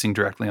not focusing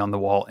directly on the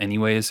wall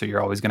anyways, so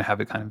you're always going to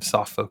have it kind of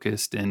soft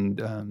focused,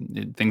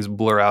 and things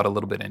blur out a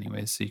little bit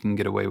anyways, so you can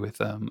get away with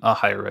a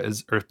higher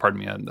res, or pardon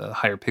me, a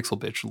higher pixel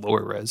pitch,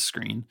 lower res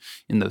screen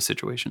in those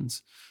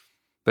situations.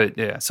 But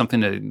yeah,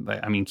 something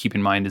to keep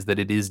in mind is that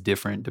it is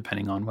different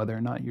depending on whether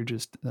or not you're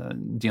just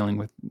dealing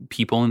with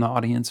people in the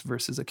audience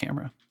versus a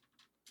camera.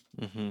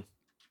 Mm-hmm.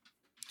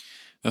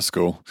 That's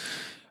cool.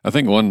 I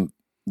think one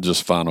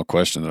just final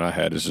question that I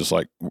had is just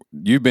like,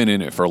 you've been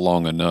in it for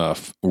long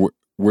enough.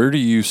 Where do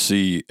you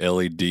see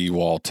LED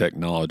wall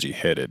technology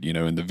headed? You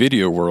know, in the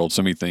video world,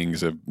 so many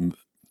things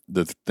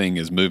the thing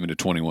is moving to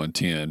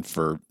 2110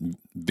 for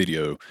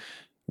video.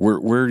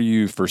 Where do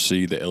you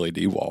foresee the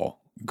LED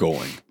wall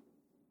going?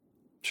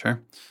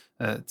 Sure.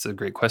 It's a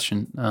great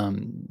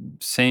question.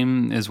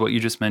 Same as what you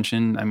just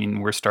mentioned. I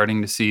mean, we're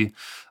starting to see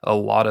a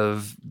lot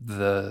of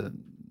the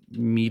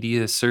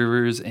media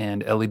servers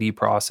and LED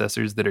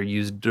processors that are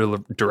used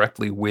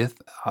directly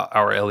with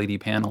our LED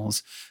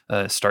panels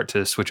start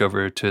to switch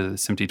over to the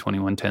SMPTE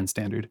 2110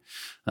 standard.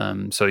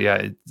 So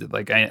yeah,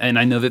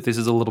 I know that this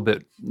is a little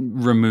bit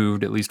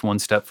removed, at least one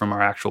step from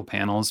our actual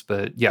panels,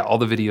 but yeah, all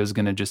the video is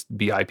going to just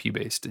be IP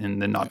based in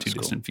the not too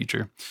distant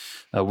future,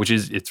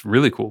 it's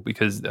really cool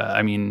because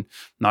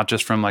not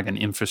just from like an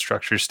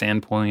infrastructure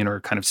standpoint or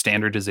kind of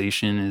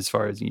standardization as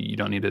far as you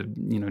don't need to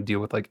deal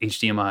with like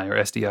HDMI or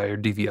SDI or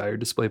DVI or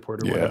DisplayPort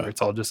or whatever.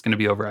 It's all just going to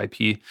be over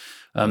IP.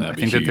 I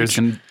think that there's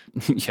going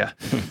to,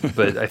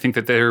 but I think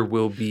that there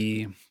will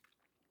be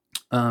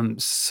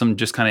some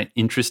just kind of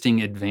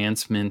interesting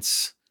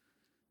advancements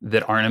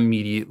that aren't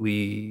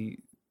immediately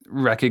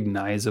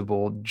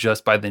recognizable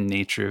just by the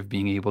nature of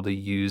being able to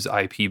use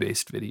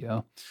IP-based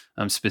video,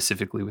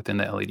 specifically within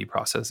the LED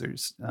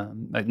processors.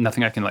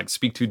 Nothing I can like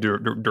speak to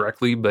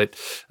directly, but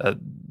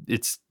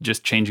it's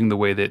just changing the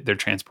way that they're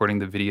transporting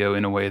the video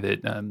in a way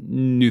that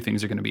new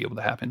things are going to be able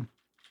to happen.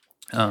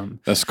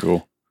 That's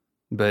cool.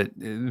 But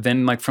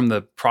then like from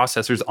the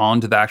processors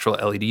onto the actual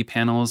LED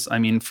panels, I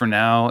mean, for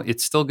now,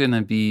 it's still going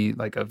to be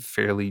like a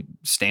fairly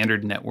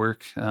standard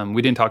network.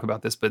 We didn't talk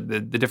about this, but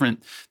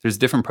there's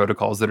different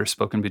protocols that are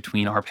spoken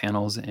between our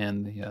panels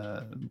and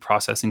the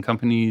processing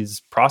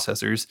companies'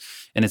 processors,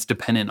 and it's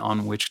dependent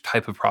on which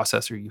type of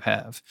processor you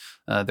have.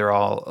 They're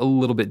all a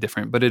little bit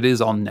different, but it is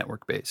all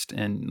network-based.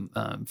 And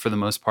for the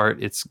most part,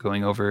 it's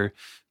going over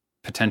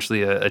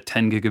potentially a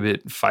 10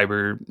 gigabit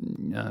fiber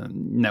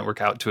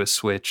network out to a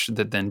switch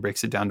that then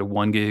breaks it down to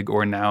 1 gig,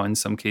 or now in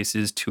some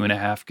cases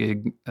 2.5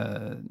 gig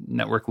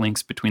network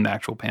links between the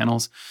actual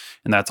panels.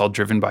 And that's all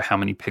driven by how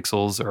many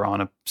pixels are on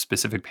a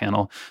specific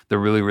panel. The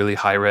really, really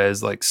high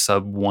res, like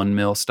sub 1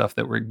 mil stuff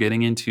that we're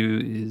getting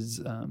into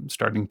is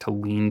starting to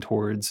lean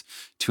towards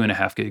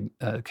 2.5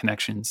 gig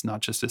connections, not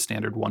just a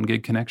standard 1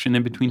 gig connection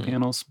in between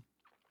panels.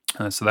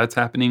 So that's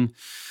happening.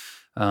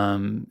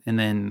 And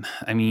then,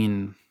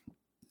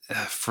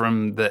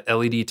 from the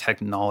LED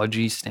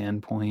technology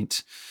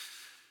standpoint,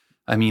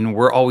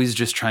 we're always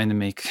just trying to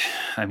make,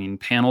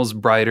 panels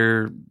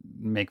brighter,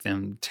 make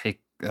them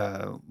take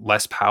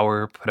less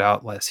power, put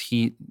out less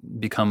heat,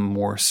 become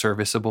more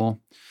serviceable.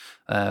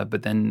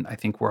 But then I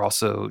think we're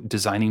also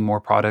designing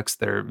more products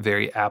that are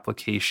very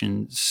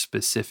application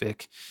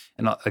specific.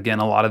 And again,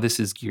 a lot of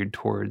this is geared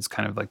towards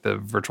kind of like the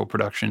virtual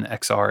production,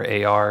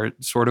 XR, AR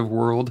sort of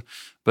world.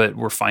 But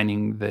we're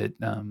finding that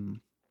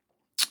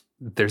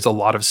there's a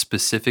lot of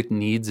specific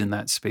needs in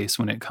that space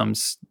when it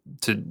comes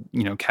to,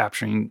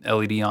 capturing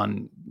LED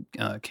on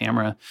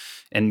camera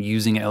and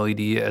using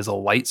LED as a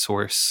light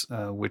source,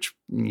 which,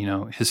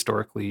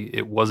 historically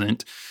it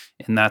wasn't.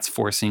 And that's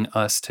forcing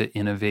us to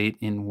innovate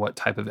in what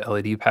type of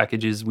LED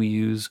packages we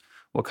use,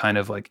 what kind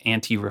of like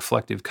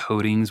anti-reflective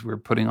coatings we're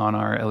putting on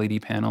our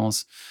LED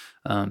panels,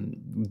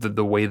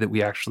 the way that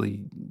we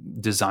actually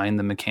design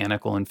the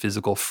mechanical and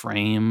physical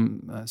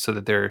frame so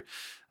that they're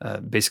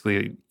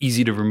basically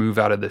easy to remove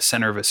out of the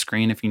center of a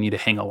screen if you need to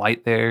hang a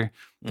light there,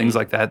 things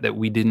like that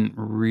we didn't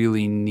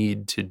really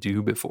need to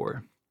do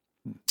before.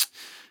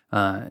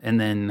 And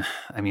then,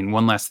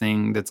 one last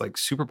thing that's like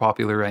super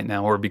popular right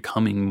now, or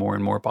becoming more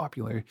and more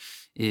popular,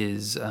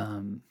 is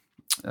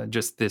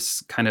just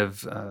this kind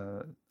of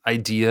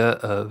idea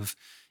of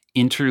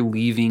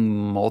interleaving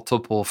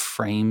multiple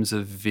frames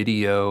of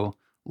video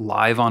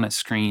live on a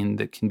screen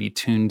that can be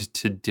tuned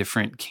to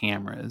different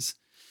cameras.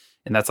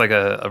 And that's like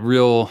a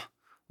real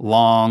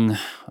long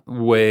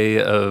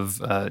way of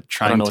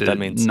trying to what that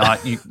means.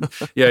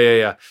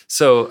 Yeah.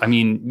 So,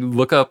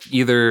 look up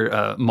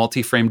either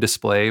Multi-Frame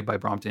Display by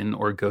Brompton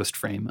or Ghost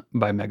Frame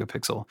by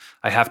Megapixel.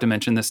 I have to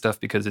mention this stuff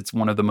because it's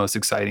one of the most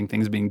exciting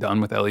things being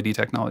done with LED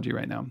technology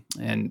right now.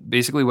 And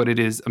basically what it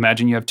is,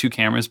 imagine you have two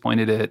cameras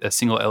pointed at a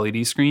single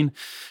LED screen,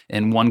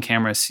 and one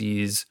camera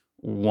sees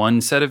one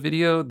set of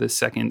video, the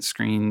second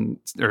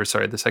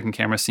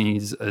camera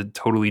sees a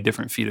totally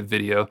different feed of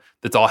video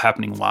that's all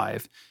happening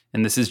live.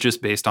 And this is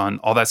just based on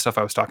all that stuff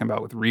I was talking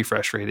about with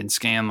refresh rate and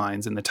scan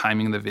lines and the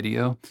timing of the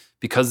video.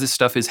 Because this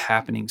stuff is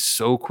happening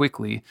so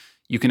quickly,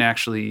 you can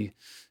actually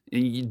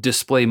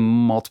display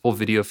multiple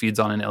video feeds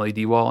on an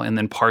LED wall and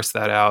then parse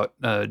that out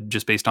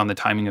just based on the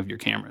timing of your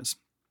cameras.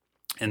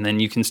 And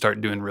then you can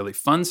start doing really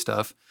fun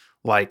stuff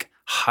like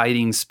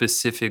hiding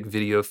specific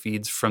video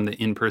feeds from the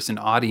in-person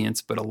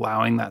audience, but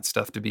allowing that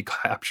stuff to be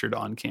captured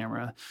on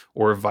camera,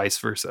 or vice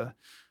versa.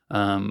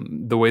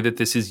 The way that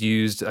this is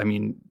used, I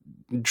mean,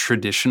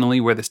 traditionally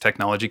where this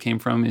technology came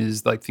from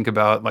is like, think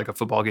about like a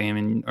football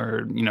game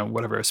or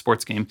whatever, a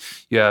sports game.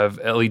 You have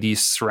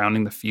LEDs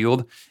surrounding the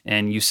field,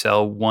 and you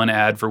sell one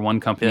ad for one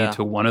company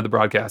to one of the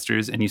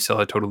broadcasters, and you sell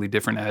a totally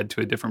different ad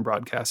to a different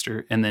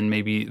broadcaster. And then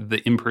maybe the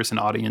in-person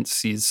audience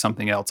sees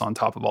something else on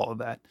top of all of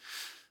that.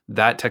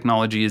 That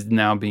technology is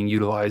now being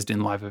utilized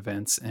in live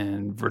events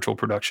and virtual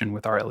production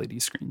with our LED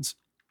screens.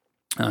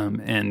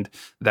 And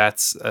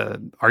that's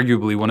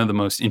arguably one of the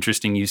most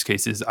interesting use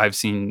cases I've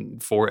seen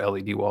for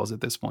LED walls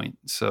at this point.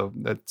 So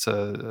that's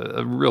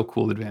a real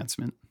cool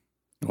advancement.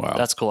 Wow.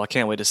 That's cool. I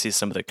can't wait to see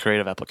some of the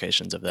creative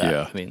applications of that.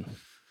 Yeah. I mean,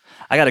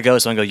 I got to go,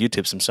 so I'm going to go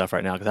YouTube some stuff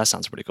right now because that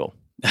sounds pretty cool.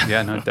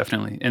 Yeah, no,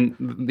 definitely.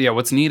 And yeah,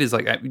 what's neat is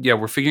like,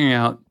 we're figuring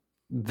out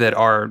that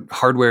our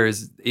hardware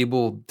is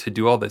able to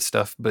do all this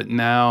stuff, but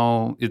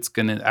now it's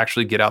going to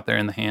actually get out there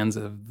in the hands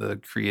of the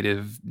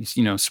creative,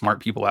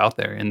 smart people out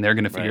there, and they're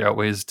going to figure out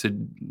ways to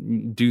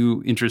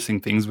do interesting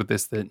things with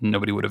this that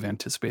nobody would have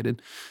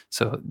anticipated.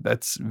 So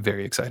that's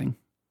very exciting.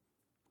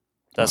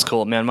 That's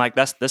cool, man. Mike,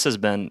 this has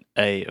been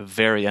a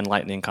very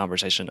enlightening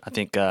conversation. I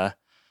think I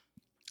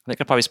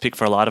probably speak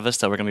for a lot of us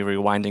that we're going to be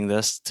rewinding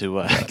this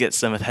to get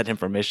some of that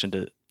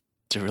information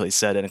to really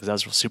set in, because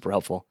that was super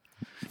helpful.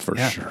 For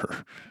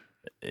sure.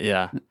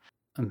 Yeah.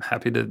 I'm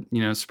happy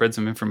to, spread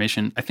some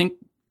information. I think,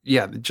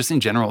 just in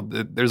general,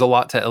 there's a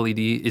lot to LED.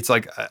 It's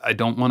like, I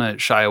don't want to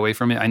shy away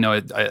from it. I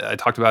know I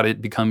talked about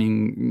it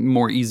becoming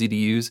more easy to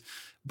use,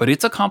 but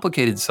it's a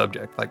complicated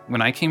subject. Like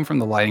when I came from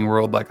the lighting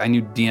world, like I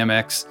knew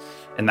DMX,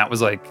 and that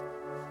was like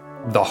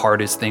the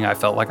hardest thing I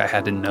felt like I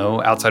had to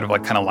know outside of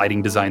like kind of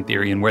lighting design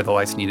theory and where the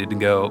lights needed to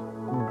go.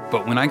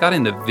 But when I got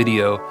into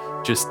video,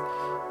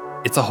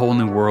 it's a whole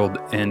new world.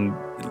 And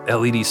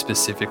LED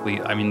specifically,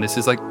 I mean, this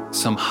is like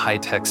some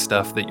high-tech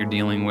stuff that you're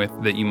dealing with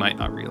that you might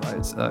not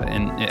realize.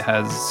 And it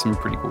has some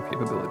pretty cool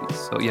capabilities.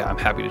 So yeah, I'm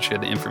happy to share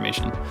the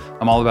information.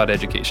 I'm all about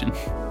education.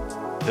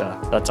 Yeah,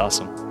 that's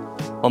awesome.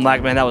 Well,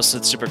 Mike, man, that was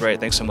super great.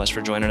 Thanks so much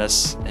for joining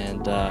us.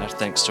 And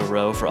thanks to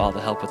Ro for all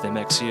the help with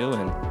MXU,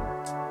 and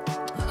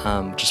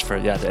just for,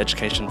 the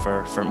education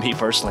for me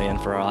personally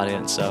and for our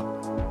audience. So,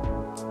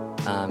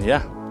 I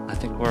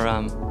think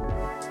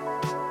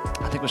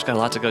we just got a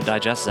lot to go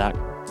digest, Zach.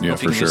 Yeah,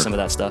 for sure. Some of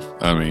that stuff.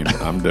 I mean,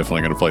 I'm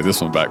definitely going to play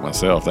this one back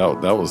myself.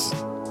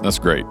 That's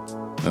great.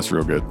 That's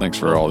real good. Thanks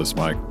for all this,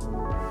 Mike.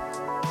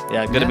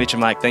 Yeah, good to meet you,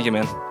 Mike. Thank you,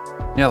 man.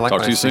 Yeah,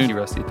 likewise. Talk to you soon. Thank you,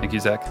 Rusty. Thank you,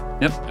 Zach.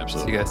 Yep.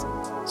 Absolutely. See you guys.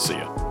 See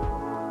ya.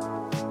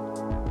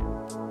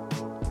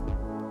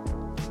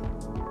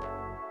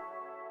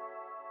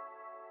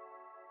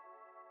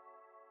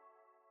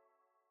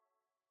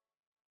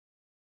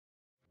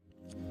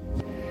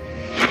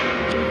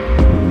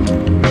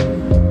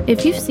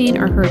 If you've seen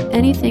or heard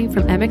anything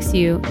from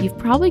MXU, you've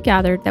probably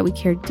gathered that we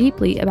care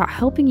deeply about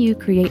helping you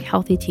create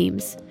healthy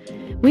teams.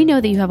 We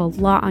know that you have a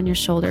lot on your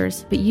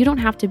shoulders, but you don't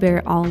have to bear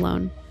it all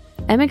alone.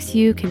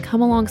 MXU can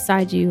come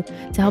alongside you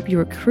to help you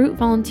recruit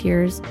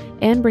volunteers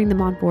and bring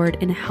them on board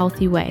in a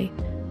healthy way.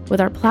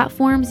 With our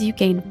platforms, you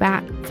gain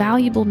back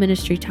valuable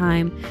ministry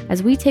time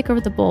as we take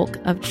over the bulk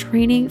of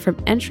training from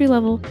entry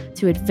level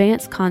to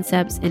advanced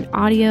concepts in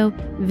audio,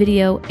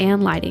 video,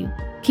 and lighting.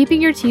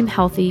 Keeping your team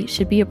healthy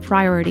should be a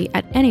priority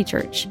at any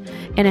church,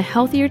 and a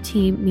healthier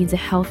team means a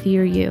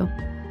healthier you.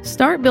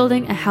 Start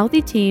building a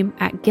healthy team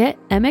at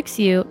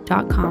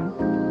getmxu.com.